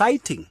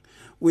inciting.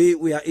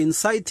 We are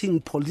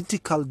inciting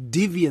political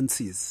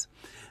deviances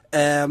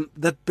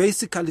that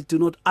basically do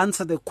not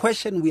answer the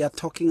question we are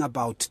talking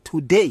about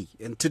today.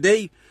 And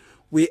today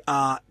we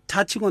are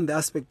touching on the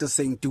aspect of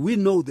saying, do we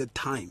know the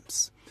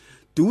times?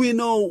 Do we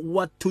know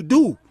what to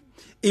do?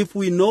 If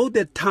we know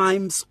the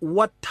times,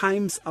 what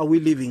times are we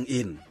living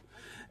in?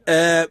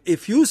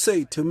 If you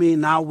say to me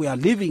now we are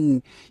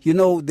living, the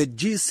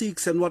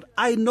G6 and what,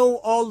 I know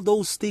all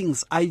those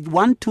things. I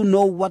want to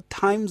know what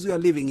times we are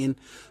living in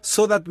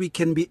so that we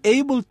can be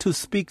able to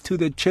speak to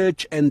the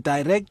church and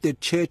direct the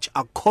church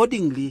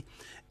accordingly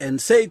and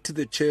say to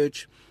the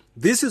church,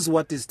 this is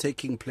what is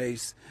taking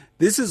place.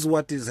 This is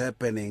what is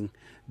happening.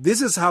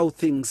 This is how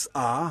things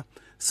are,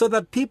 so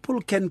that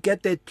people can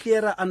get a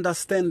clearer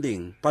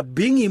understanding. But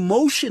being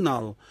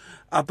emotional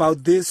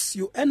about this,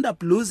 you end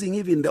up losing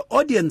even the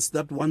audience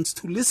that wants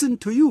to listen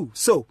to you.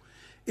 So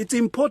it's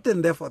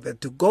important, therefore,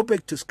 that to go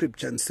back to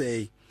Scripture and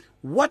say,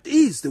 what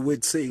is the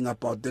word saying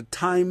about the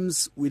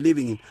times we're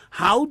living in?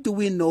 How do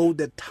we know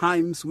the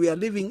times we are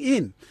living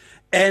in?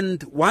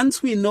 And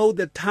once we know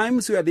the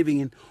times we are living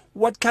in,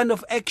 what kind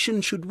of action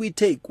should we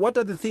take? What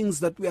are the things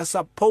that we are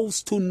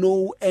supposed to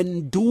know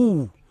and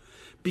do?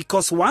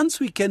 Because once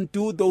we can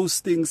do those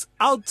things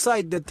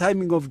outside the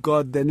timing of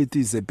God, then it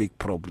is a big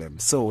problem.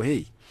 So,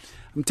 hey,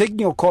 I'm taking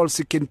your calls.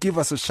 You can give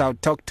us a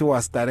shout. Talk to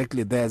us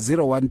directly there,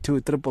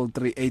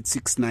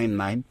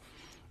 012-333-8699.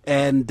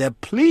 And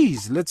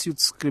please, let's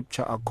use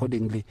Scripture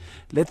accordingly.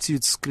 Let's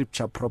use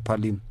Scripture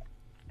properly.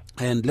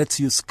 And let's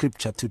use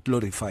Scripture to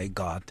glorify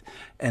God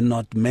and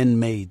not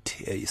man-made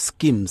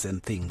schemes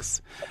and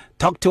things.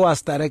 Talk to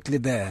us directly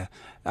there.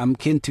 I'm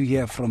keen to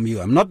hear from you.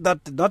 I'm not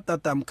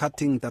that I'm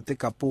cutting Tate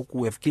Kapoku.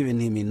 We have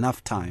given him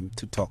enough time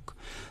to talk.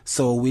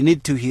 So we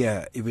need to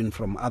hear even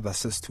from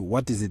others as to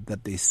what is it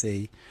that they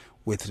say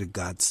with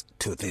regards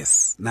to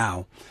this.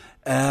 Now,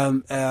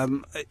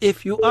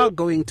 if you are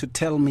going to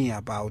tell me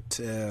about,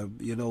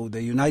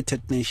 the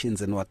United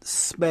Nations and what,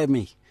 spare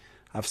me.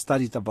 I've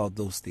studied about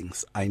those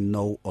things. I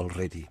know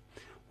already.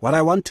 What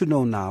I want to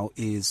know now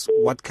is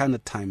what kind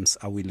of times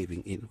are we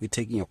living in? We're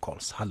taking your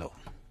calls. Hello.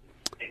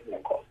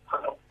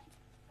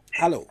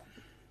 Hello.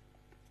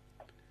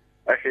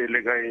 Re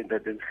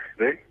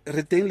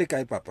teng le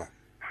kae papa?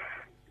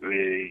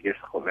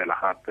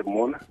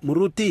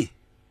 Muruti.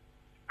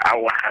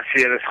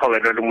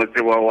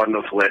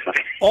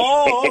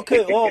 Oh,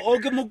 okay.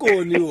 Okay,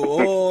 Mukoni.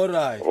 All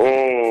right.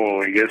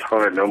 Oh, yes,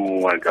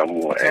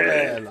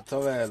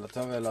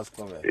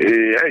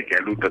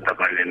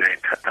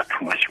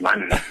 too much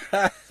man.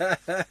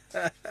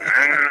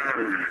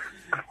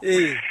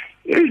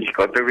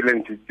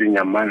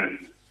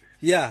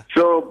 Yeah.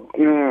 So, I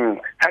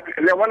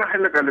want to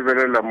look a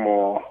little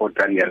more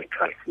Daniel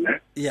 12.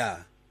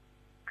 Yeah.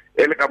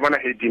 At the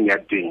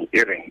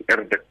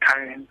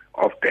time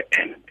of the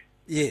end.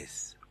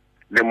 Yes.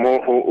 The more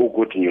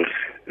good news.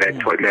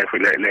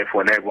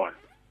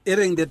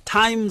 During the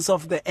times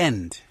of the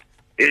end.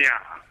 Yeah.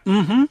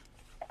 Mm-hmm.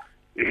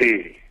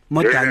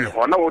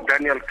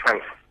 Daniel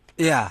 12.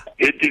 Yeah.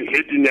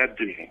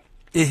 18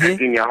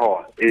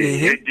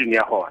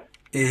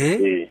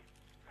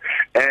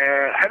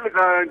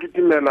 Helga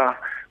gitimela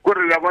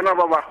gore la bona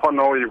ba ba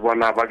gona o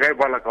ibona ba ga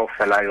ibala ka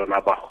ofela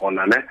yona ba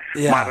gona ne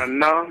mara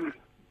nna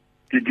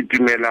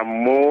gitimela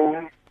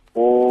mo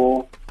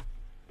o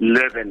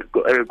 11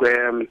 gore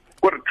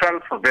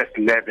 12 verse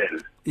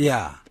 11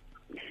 yeah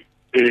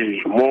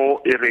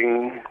more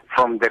earring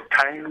from the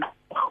time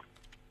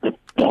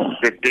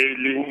the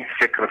daily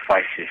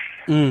sacrifices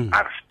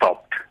are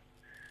stopped.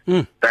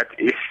 That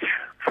is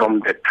from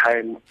the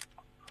time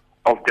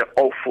of the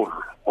awful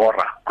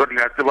horror. And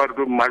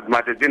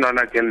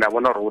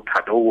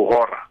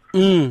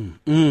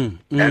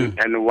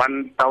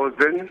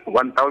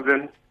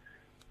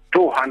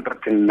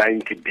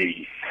 1,290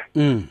 days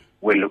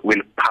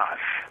will pass.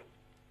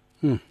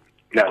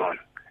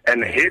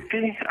 And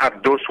happy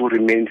are those who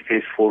remain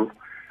faithful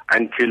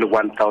until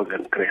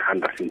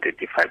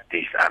 1,335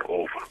 days are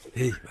over.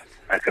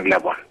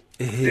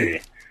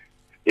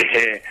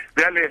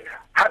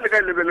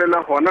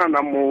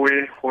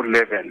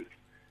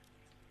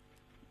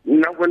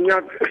 Now, when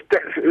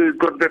you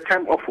got the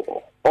time of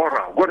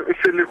ora gore e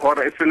se le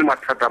hora e se le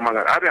mathata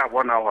mangwe a re a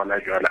bona gona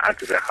jwale a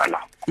diregala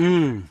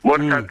mo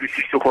re sa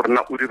twisise gore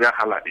na o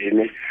diregala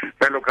ene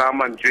felo ka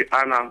mantswe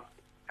ana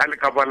a le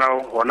ka bala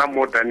gona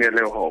mo Daniel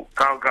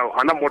ka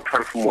gona mo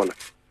 12 mona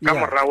ka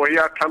morago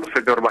ya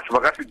tlhalosetse gore batho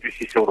ba ka se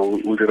twisise gore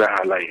o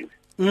diregala ene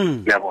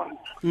ya bona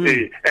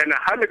and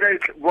ha le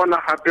ka bona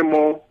hape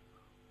mo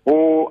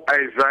o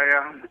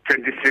Isaiah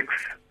 26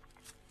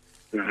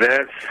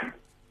 verse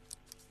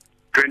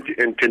 20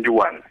 and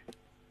 21.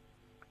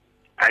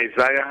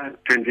 Isaiah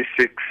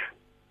 26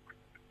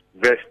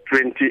 verse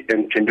 20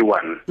 and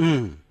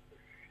 21.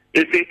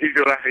 If it is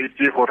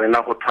rahiti gore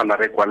na go tshwana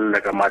re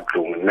kwalela ka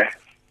matlong ne.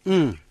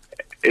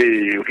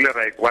 O le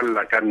ra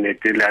kwalla ka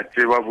nnete le a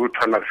tseba bo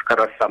tshwana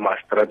sekara sa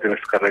mastrate le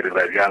sekara di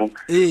ra jang.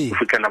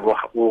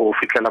 O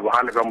fitlela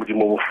bohale ka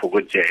modimo bo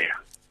fokotseya.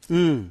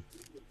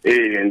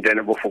 And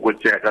then bo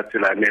fokotseya ka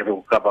tsela ne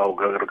re ka ba o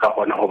ka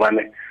gona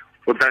gobane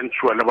o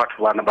tantshwa le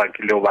batho bana ba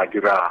kile ba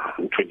dira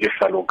ntho je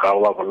sa loka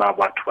wa bona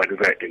batho ba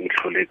dira eng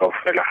tlhole ka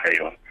ofela ga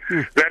yona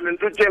le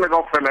ntse tsela ka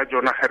ofela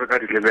jona ga re ka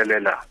di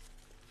lebelela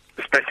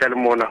especially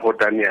mona ho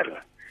Daniel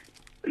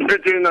ntse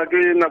tsena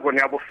ke na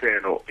bona ya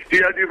bofelo di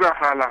a dira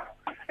hala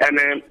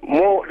ene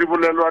mo di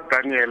bolelwa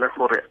Daniel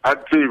gore a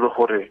tsebe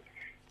gore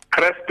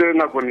Christ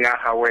na bona ya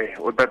gawe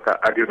o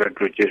tata a dira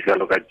tlo je sa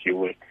loka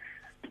jiwe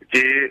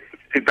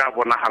ke ta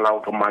bona hala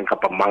o mang ka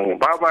pa mang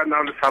ba ba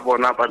na le sa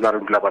bona ba na re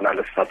bula bana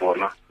le sa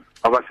bona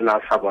ba sina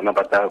sa bona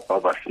ba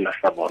sina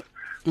sa bona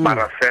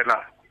mara fela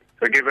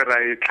re ke be ra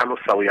e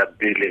tlhalosa o ya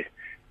pele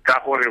ka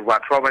gore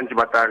batho ba bantsi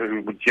ba ta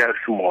re botsia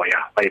semoya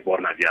ba e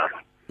bona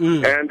jalo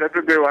and that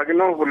the wa ke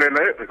no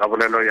bolela ka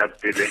bolelo ya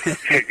pele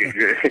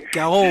ke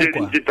a go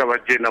kwa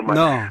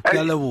no ke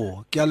a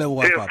lebo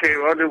papa okay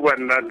wa le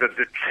bona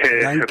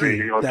thank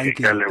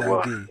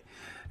you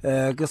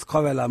ke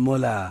skhovela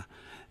mola.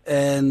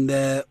 And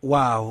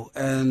wow,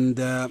 and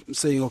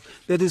saying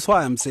that is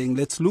why I'm saying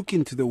let's look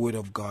into the Word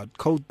of God,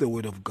 quote the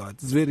Word of God.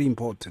 It's very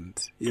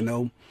important, you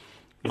know.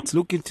 Let's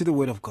look into the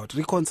Word of God,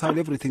 reconcile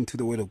everything to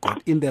the Word of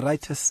God in the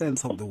righteous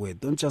sense of the word.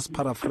 Don't just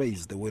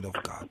paraphrase the Word of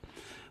God,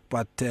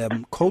 but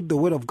quote the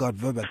Word of God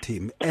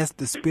verbatim as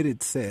the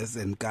Spirit says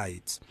and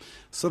guides,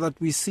 so that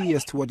we see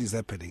as to what is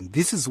happening.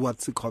 This is what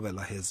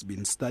Sikhovela has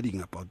been studying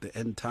about the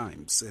end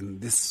times, and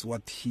this is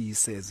what he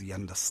says he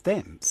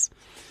understands.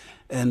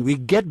 And we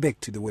get back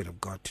to the Word of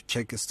God to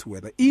check as to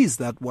whether is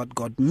that what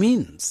God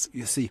means,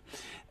 you see.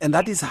 And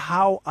that is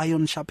how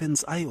iron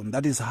sharpens iron.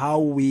 That is how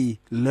we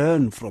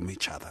learn from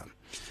each other.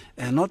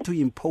 And not to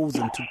impose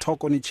and to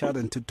talk on each other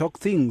and to talk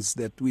things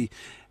that we...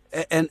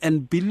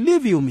 And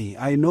believe you me,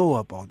 I know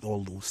about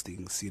all those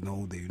things, you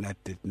know, the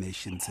United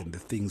Nations and the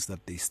things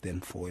that they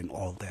stand for and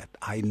all that.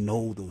 I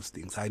know those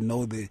things. I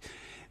know the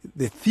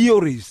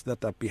theories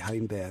that are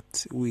behind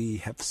that. We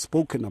have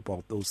spoken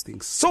about those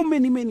things so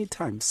many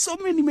times, so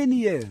many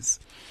years.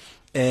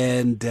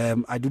 And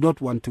I do not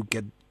want to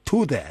get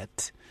to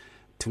that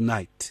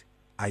tonight.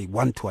 I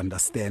want to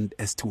understand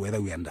as to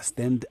whether we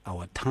understand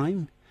our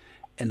time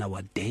and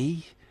our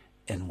day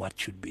and what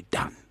should be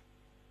done.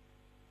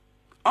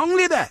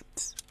 Only that.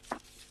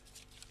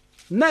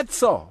 Not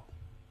so.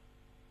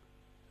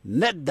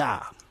 Not da.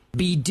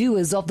 Be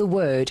doers of the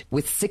word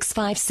with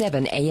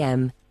 657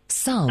 AM.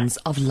 Sounds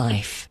of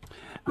Life.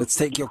 Let's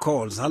take your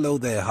calls. Hello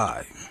there.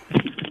 Hi.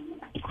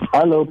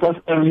 Hello,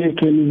 Pastor.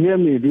 Can you hear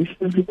me? This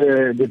is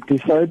the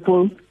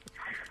disciple.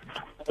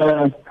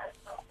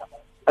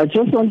 I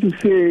just want to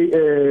say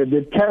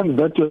the time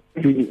that you're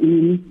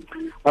in,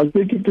 I'll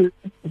take it to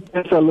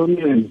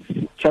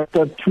Thessalonians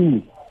chapter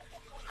 2.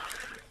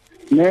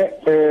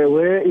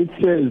 Where it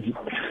says,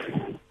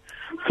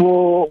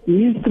 for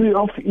mystery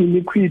of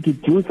iniquity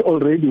doth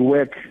already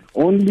work,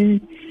 only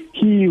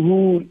he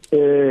who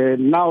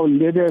now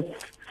leadeth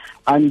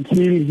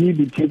until he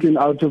be taken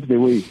out of the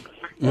way.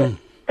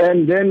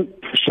 And then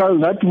shall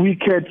that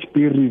wicked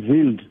be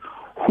revealed,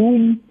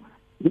 whom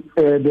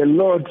the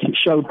Lord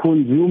shall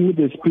consume with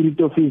the spirit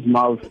of his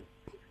mouth,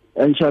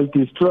 and shall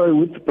destroy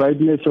with the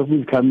brightness of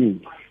his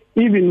coming.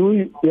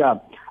 Even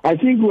I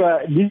think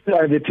these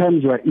are the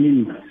times we're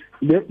in.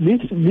 This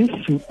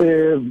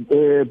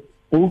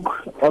book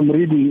I'm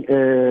reading,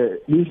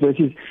 these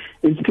verses,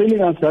 is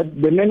telling us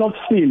that the men of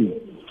sin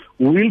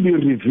will be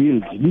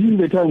revealed. This is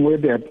the time where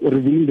they are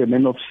revealing the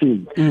men of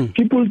sin.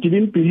 People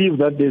didn't believe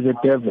that there's a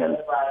devil,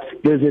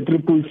 there's a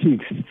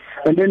 666,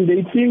 and then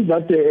they think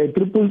that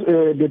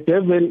the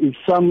devil is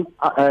some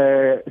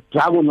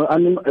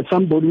dragon,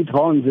 somebody with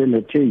horns and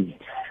a tail.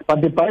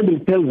 But the Bible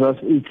tells us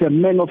it's a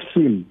man of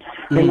sin.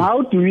 And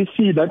how do we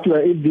see that we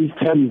are in these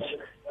times?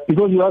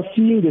 Because you are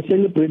seeing the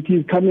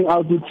celebrities coming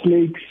out with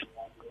snakes.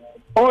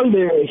 All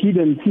the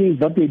hidden things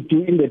that they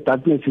do in the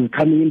darkness is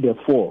coming in the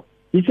fore.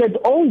 He said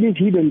all these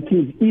hidden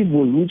things,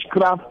 evil,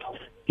 witchcraft,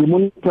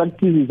 demonic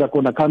practices are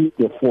going to come in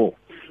the fore.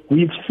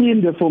 We've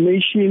seen the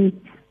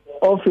formation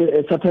of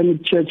a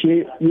satanic church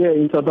here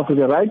in South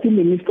Africa, right in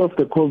the midst of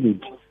the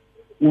COVID.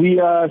 We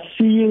are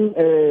seeing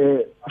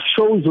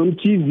shows on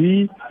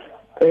TV.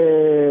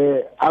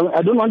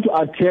 I don't want to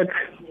attack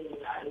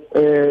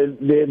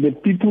the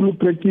people who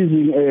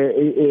practicing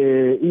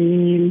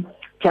in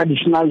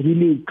traditional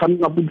healing,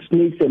 coming up with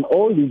snakes and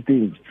all these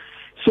things.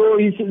 So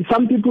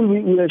some people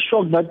were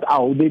shocked that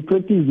they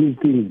practice these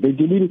things.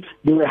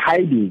 They were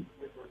hiding.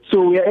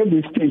 So we are at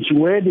the stage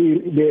where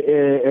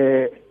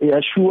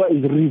Yeshua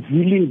is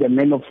revealing the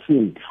man of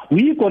sin.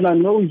 We're going to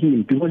know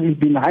him because he's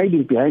been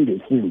hiding behind the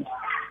scenes.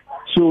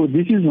 So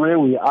this is where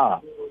we are,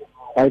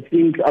 I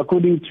think,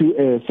 according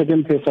to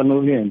 2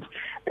 Thessalonians.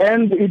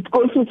 And it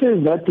also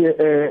says that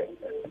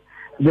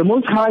the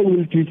Most High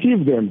will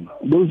deceive them,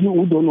 those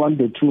who don't want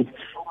the truth.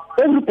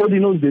 Everybody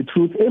knows the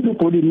truth.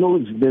 Everybody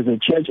knows there's a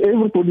church.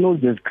 Everybody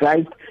knows there's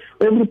Christ.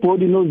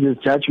 Everybody knows there's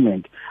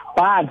judgment.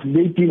 But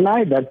they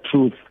deny that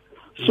truth.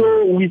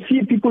 So we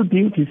see people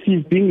being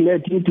deceived, being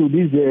led into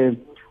these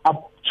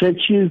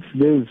churches,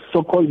 the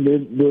so-called,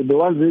 the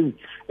ones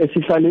it's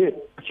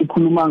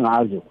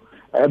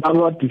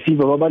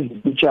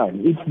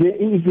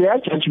their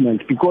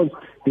judgment because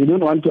they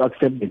don't want to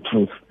accept the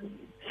truth.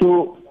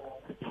 So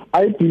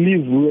I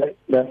believe we're at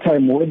that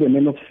time where the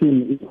man of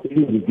sin is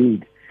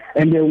revealed.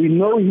 And we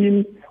know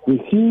him, we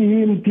see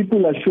him,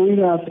 people are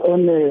showing us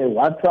on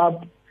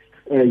WhatsApp,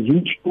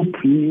 YouTube,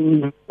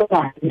 he's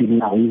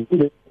now.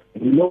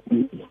 We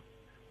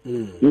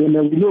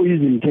know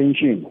his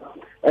intention.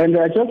 And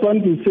I just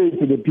want to say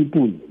to the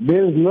people,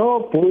 there's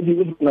nobody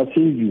who's going to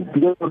save you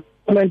because the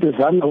government is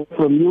run away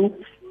from you.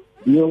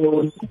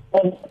 The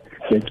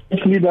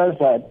church leaders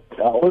are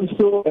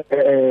also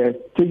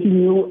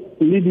taking you,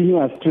 leading you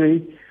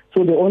astray.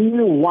 So the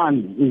only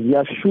one is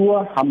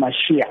Yeshua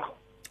HaMashiach.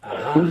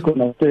 Who's going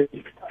to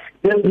save?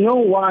 There's no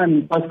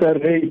one, Pastor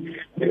Ray.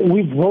 They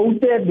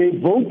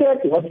voted,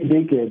 what did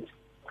they get?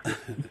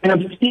 They have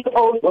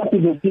CO, what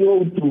is the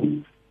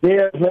CO2? They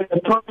have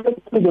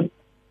promised to the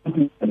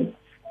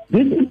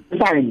this is the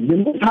time. The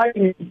most high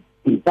is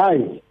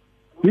guys.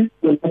 This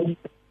is the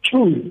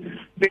truth.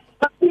 They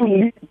have to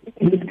live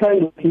this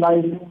kind of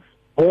life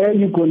where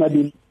you're gonna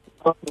be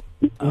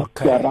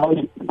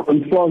around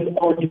control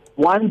all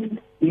one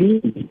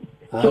need.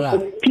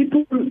 So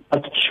people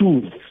have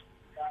choose.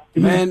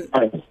 Man,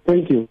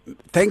 thank you.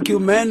 Thank you,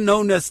 man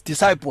known as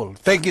Disciple.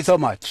 Thank you so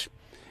much.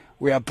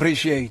 We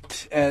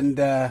appreciate. And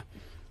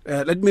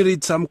let me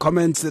read some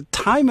comments. The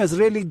time has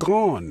really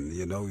gone.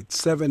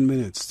 It's 7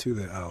 minutes to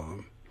the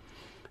hour.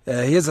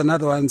 Here's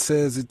another one.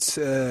 Says it's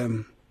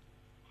good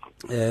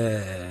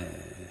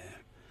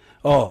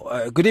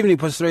evening,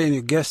 Pastor Ray and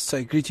your guests.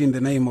 I greet you in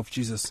the name of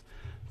Jesus.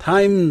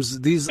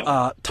 These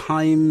are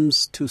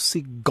times to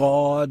seek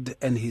God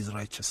and his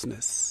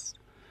righteousness.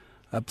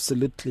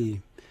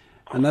 Absolutely.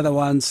 Another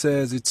one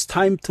says it's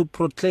time to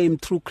proclaim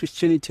true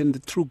Christianity and the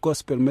true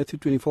gospel. Matthew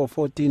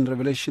 24:14,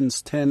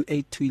 Revelations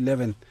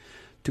 10:8-11.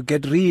 To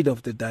get rid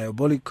of the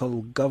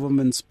diabolical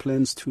government's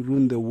plans to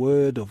ruin the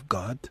word of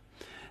God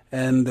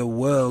and the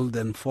world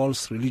and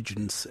false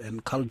religions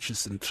and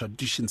cultures and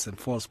traditions and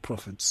false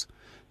prophets.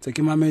 This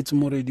is,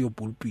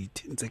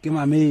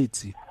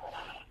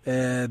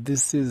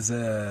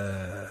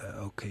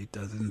 okay, it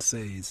doesn't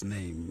say his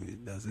name.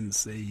 It doesn't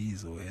say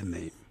his or her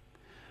name.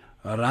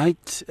 All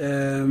right.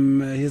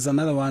 Here's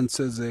another one.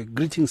 Says,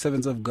 greetings,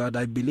 servants of God.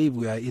 I believe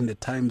we are in the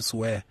times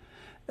where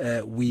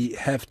we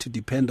have to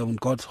depend on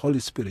God's Holy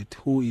Spirit,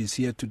 who is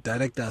here to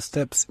direct our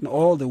steps in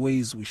all the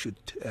ways we should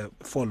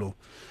follow.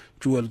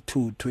 Joel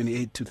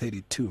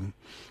 2:28-32.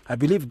 I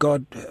believe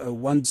God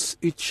wants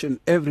each and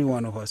every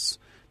one of us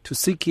to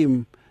seek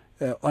him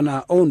on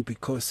our own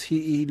because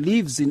he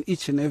lives in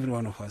each and every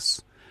one of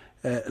us,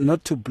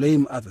 not to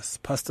blame others,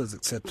 pastors,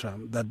 etc.,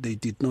 that they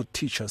did not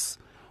teach us.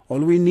 All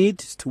we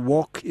need is to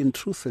walk in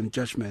truth and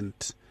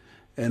judgment.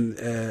 And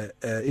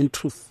in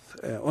truth,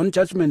 on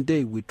Judgment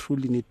Day, we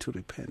truly need to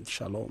repent.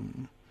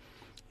 Shalom.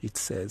 It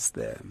says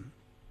there.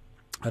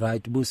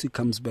 Right, Busi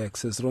comes back,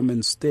 says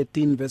Romans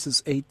 13,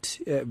 verses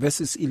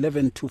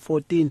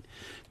 11-14.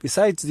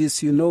 Besides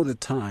this, you know the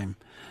time,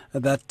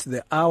 that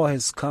the hour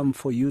has come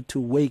for you to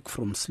wake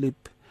from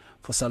sleep.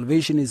 For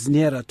salvation is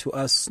nearer to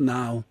us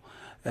now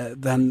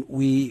than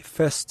we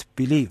first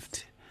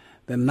believed.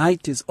 The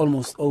night is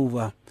almost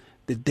over.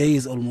 The day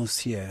is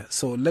almost here.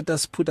 So let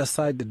us put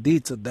aside the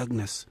deeds of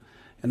darkness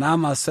and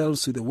arm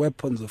ourselves with the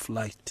weapons of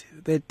light.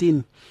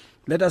 13.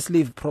 Let us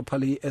live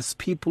properly as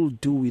people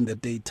do in the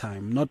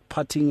daytime, not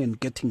partying and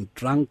getting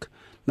drunk,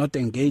 not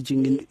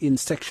engaging in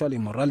sexual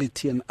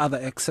immorality and other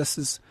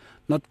excesses,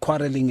 not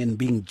quarreling and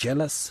being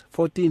jealous.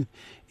 14.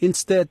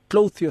 Instead,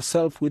 clothe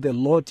yourself with the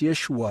Lord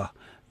Yeshua,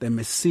 the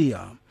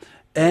Messiah,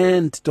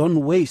 and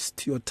don't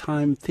waste your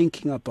time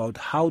thinking about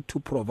how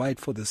to provide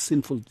for the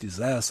sinful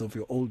desires of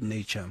your old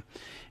nature.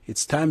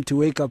 It's time to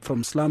wake up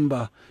from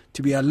slumber,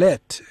 to be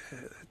alert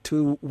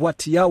to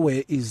what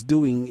Yahweh is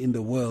doing in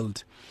the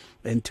world,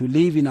 and to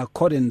live in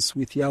accordance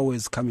with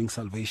Yahweh's coming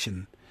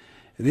salvation.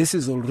 This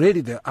is already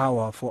the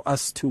hour for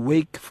us to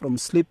wake from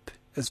sleep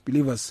as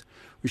believers.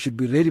 We should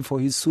be ready for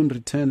his soon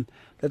return.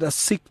 Let us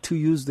seek to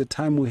use the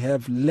time we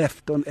have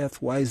left on earth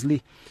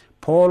wisely.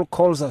 Paul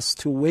calls us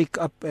to wake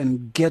up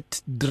and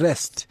get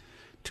dressed,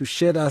 to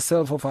shed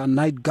ourselves of our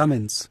night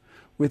garments,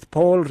 which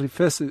Paul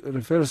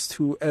refers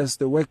to as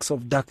the works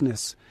of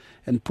darkness,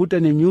 and put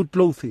on a new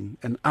clothing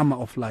and armor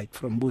of light.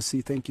 From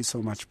Busi. Thank you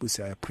so much,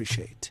 Busi. I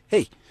appreciate.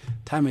 Hey,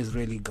 time is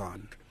really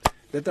gone.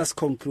 Let us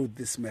conclude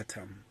this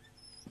matter.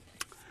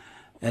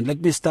 And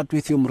let me start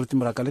with you, Mruti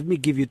Mraka. Let me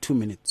give you 2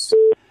 minutes.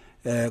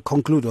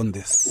 Conclude on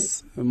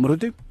this.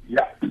 Mruti?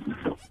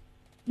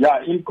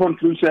 Yeah, in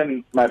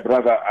conclusion, my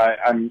brother,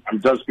 I'm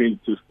just going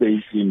to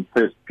stay in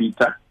 1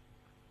 Peter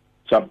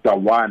chapter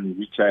 1,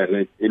 which I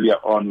read earlier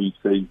on, which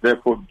says,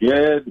 therefore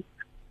gird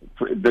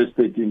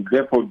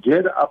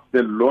up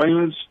the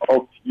loins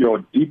of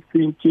your deep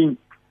thinking,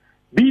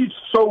 be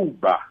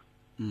sober,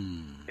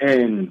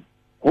 and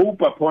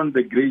hope upon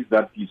the grace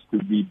that is to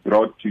be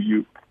brought to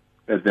you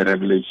as the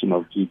revelation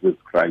of Jesus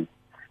Christ.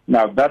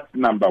 Now, that's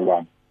number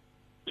one,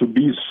 to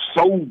be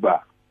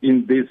sober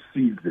in this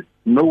season,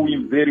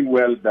 knowing very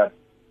well that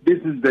this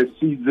is the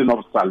season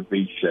of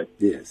salvation.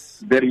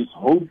 Yes. There is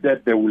hope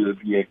that there will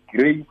be a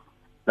grace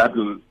that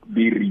will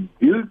be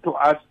revealed to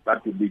us,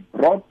 that will be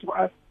brought to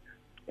us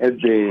at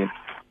the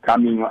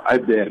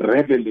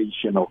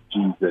revelation of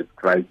Jesus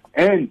Christ.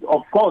 And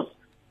of course,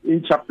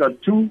 in chapter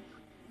 2,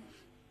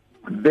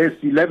 verse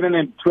 11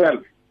 and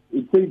 12,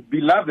 it says,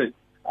 beloved,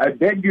 I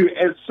beg you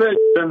as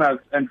sojourners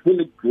and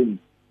pilgrims,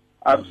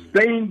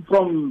 abstain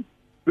from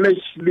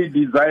fleshly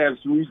desires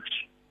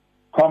which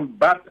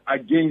combat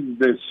against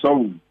the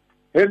soul,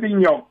 having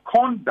your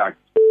conduct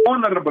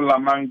honorable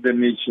among the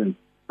nations,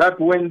 that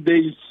when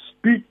they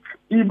speak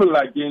evil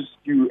against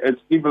you as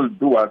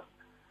evildoers,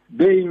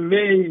 they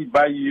may,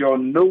 by your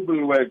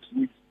noble works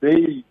which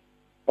they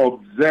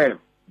observe,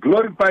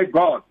 glorify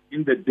God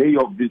in the day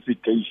of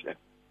visitation.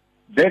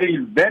 There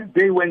is that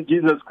day when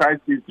Jesus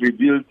Christ is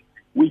revealed,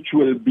 which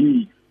will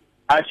be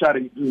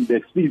ushering in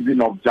the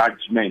season of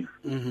judgment.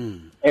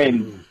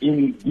 And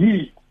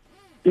indeed,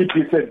 it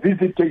is a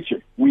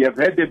visitation. We have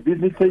had a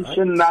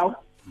visitation now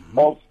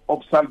of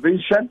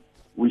salvation.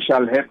 We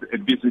shall have a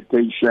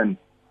visitation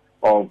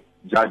of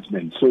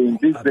judgment. So in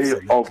this day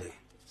of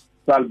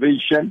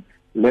salvation,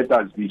 let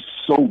us be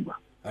sober.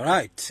 All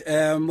right.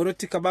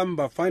 Muruti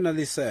Kabamba,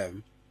 finally, sir.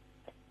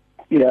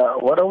 Yeah,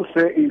 what I would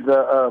say is,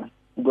 I'm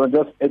going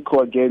to just echo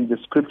again the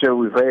scripture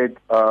we read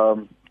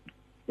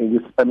in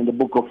the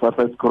book of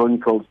 1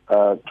 Chronicles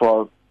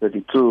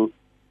 12:32.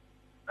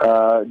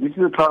 This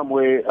is a time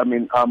where,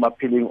 I'm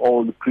appealing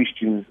all the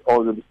Christians,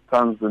 all the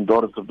sons and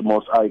daughters of the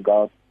Most High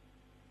God,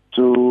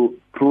 to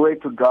pray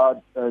to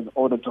God in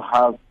order to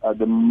have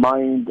the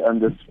mind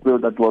and the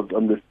spirit that was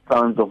on the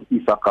sons of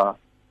Issachar,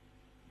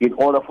 in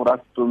order for us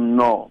to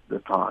know the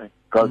time.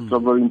 Because it's so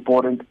very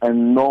important,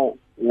 and know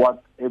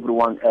what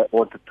everyone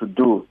ought to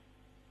do.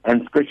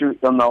 And especially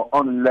on our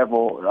own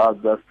level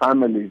as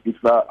families,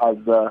 as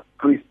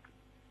priests,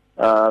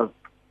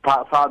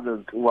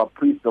 fathers who are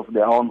priests of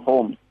their own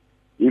homes,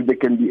 if they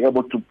can be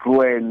able to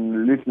pray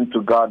and listen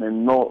to God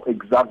and know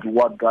exactly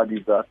what God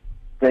is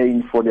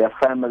saying for their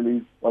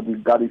families, what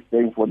God is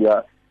saying for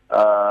their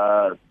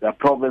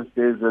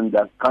provinces and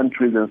their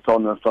countries and so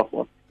on and so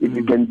forth. If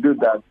you can do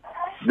that,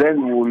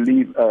 then we will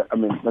live,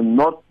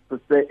 not to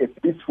say a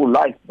peaceful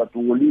life, but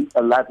we will live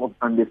a life of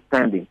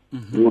understanding.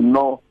 We will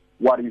know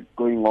what is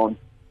going on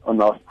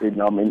our state,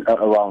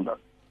 around us.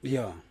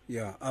 Yeah,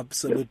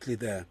 absolutely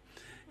there.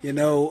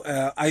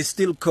 I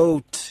still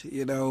quote,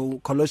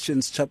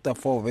 Colossians chapter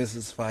 4,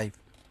 verses 5.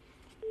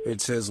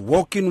 It says,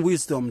 walk in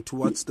wisdom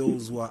towards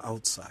those who are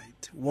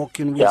outside. Walk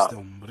in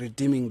wisdom,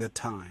 redeeming the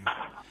time.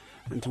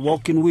 And to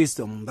walk in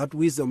wisdom, that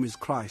wisdom is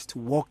Christ. To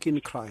walk in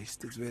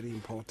Christ is very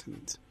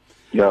important.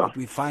 That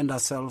we find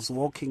ourselves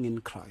walking in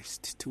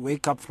Christ. To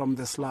wake up from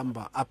the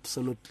slumber,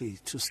 absolutely.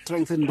 To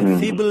strengthen the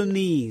feeble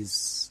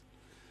knees,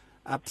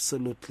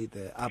 absolutely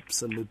there,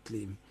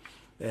 absolutely.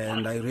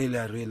 And I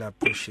really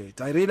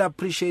appreciate. I really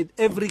appreciate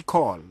every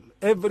call,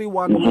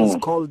 everyone who has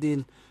called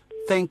in.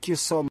 Thank you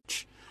so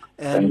much.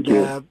 And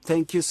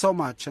thank you so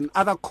much. And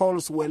other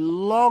calls were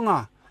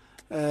longer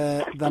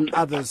than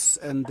others,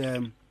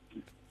 and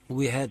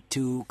we had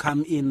to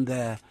come in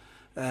there.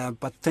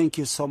 But thank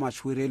you so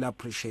much. We really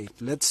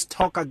appreciate. Let's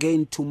talk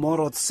again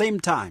tomorrow at the same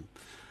time.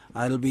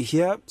 I'll be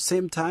here,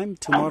 same time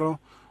tomorrow.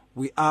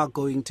 We are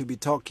going to be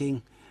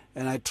talking.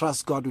 And I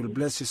trust God will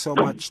bless you so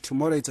much.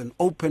 Tomorrow it's an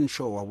open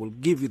show. I will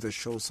give you the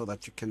show so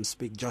that you can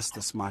speak just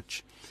as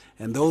much.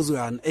 And those who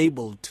are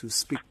unable to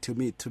speak to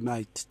me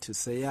tonight to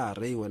say,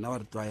 Ray,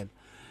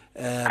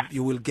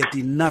 you will get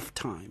enough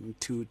time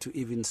to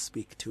even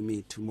speak to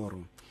me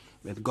tomorrow.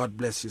 And God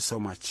bless you so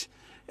much.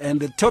 And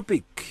the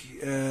topic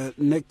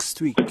next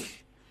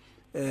week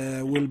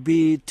will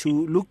be to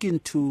look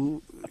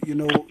into,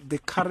 the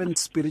current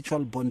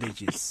spiritual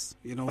bondages,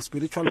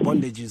 spiritual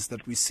bondages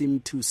that we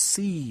seem to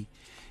see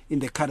in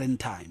the current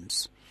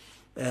times.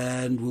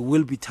 And we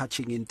will be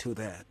touching into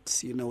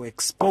that,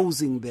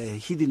 exposing the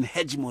hidden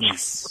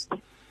hegemonies,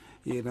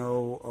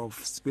 of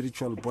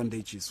spiritual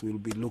bondages. We'll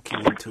be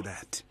looking into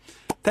that.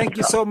 Thank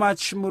you so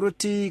much,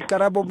 Muruti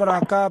Karabo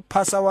Mraka.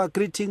 Pass our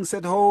greetings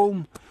at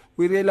home.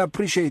 We really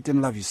appreciate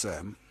and love you,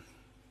 sir.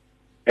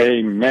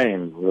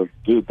 Amen. We'll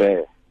do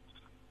that.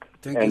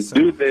 and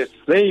do the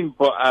same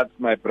for us,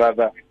 my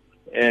brother.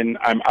 And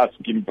I'm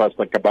asking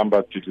Pastor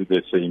Kabamba to do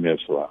the same as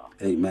well.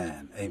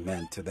 Amen.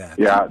 Amen to that.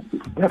 Yeah,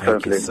 definitely.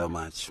 Thank you so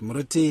much.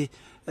 Muruti,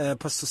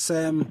 Pastor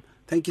Sam,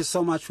 thank you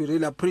so much. We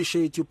really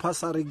appreciate you.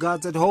 Pass our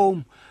regards at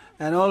home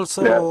and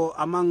also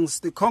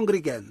amongst the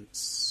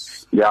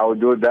congregants. Yeah, I'll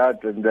do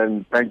that. And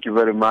then thank you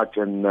very much.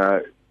 And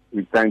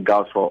we thank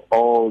God for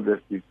all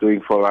that He's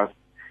doing for us.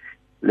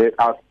 Let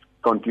us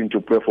continue to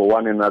pray for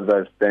one another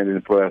and stand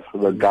in prayer so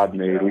that God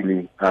may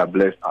really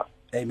bless us.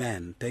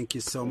 Amen. Thank you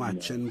so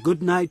much. And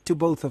good night to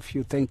both of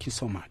you. Thank you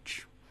so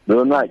much.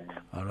 Good night.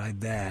 All right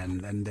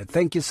then. And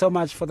thank you so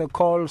much for the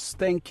calls.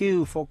 Thank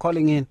you for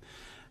calling in.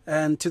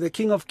 And to the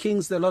King of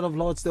Kings, the Lord of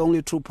Lords, the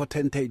only true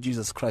potentate,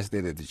 Jesus Christ,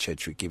 the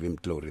church, we give him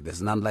glory.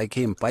 There's none like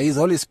him. By his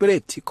Holy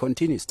Spirit, he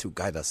continues to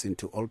guide us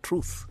into all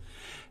truth.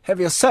 Have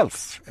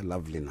yourself a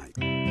lovely night.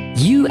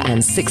 You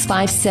and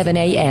 657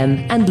 AM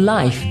and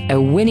Life,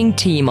 a winning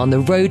team on the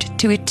road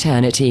to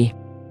eternity.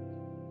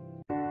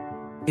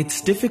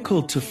 It's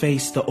difficult to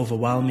face the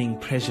overwhelming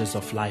pressures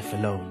of life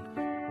alone.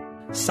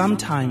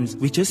 Sometimes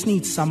we just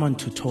need someone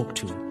to talk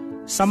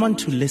to, someone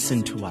to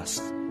listen to us.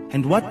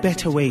 And what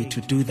better way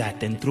to do that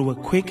than through a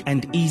quick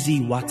and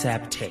easy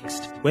WhatsApp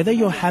text? Whether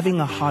you're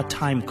having a hard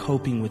time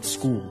coping with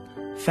school,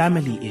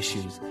 family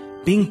issues,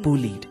 being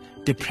bullied,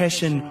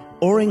 depression,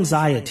 or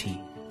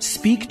anxiety,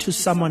 speak to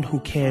someone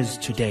who cares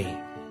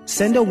today.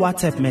 Send a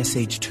WhatsApp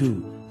message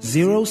to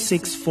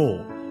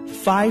 064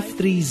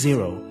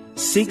 530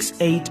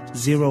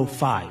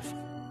 6805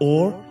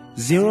 or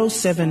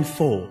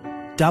 074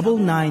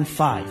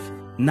 995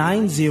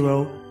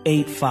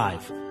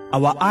 9085.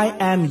 Our I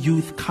Am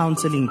Youth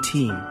Counseling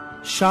team,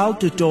 Charles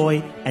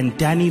Dudoy and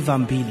Danny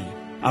Vambili,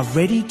 are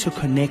ready to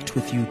connect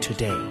with you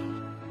today.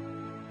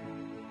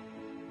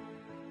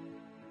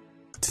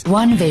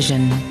 One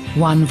vision,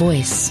 one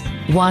voice,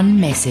 one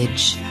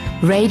message.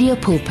 Radio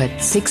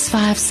Pulpit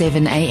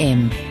 657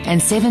 AM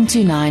and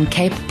 729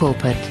 Cape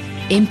Pulpit,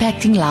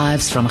 impacting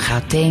lives from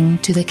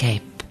Gauteng to the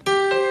Cape.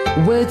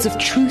 Words of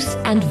truth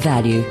and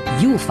value.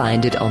 You'll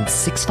find it on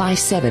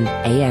 657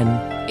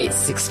 AM. It's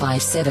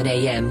 657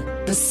 AM,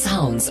 the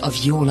sounds of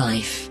your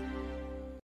life.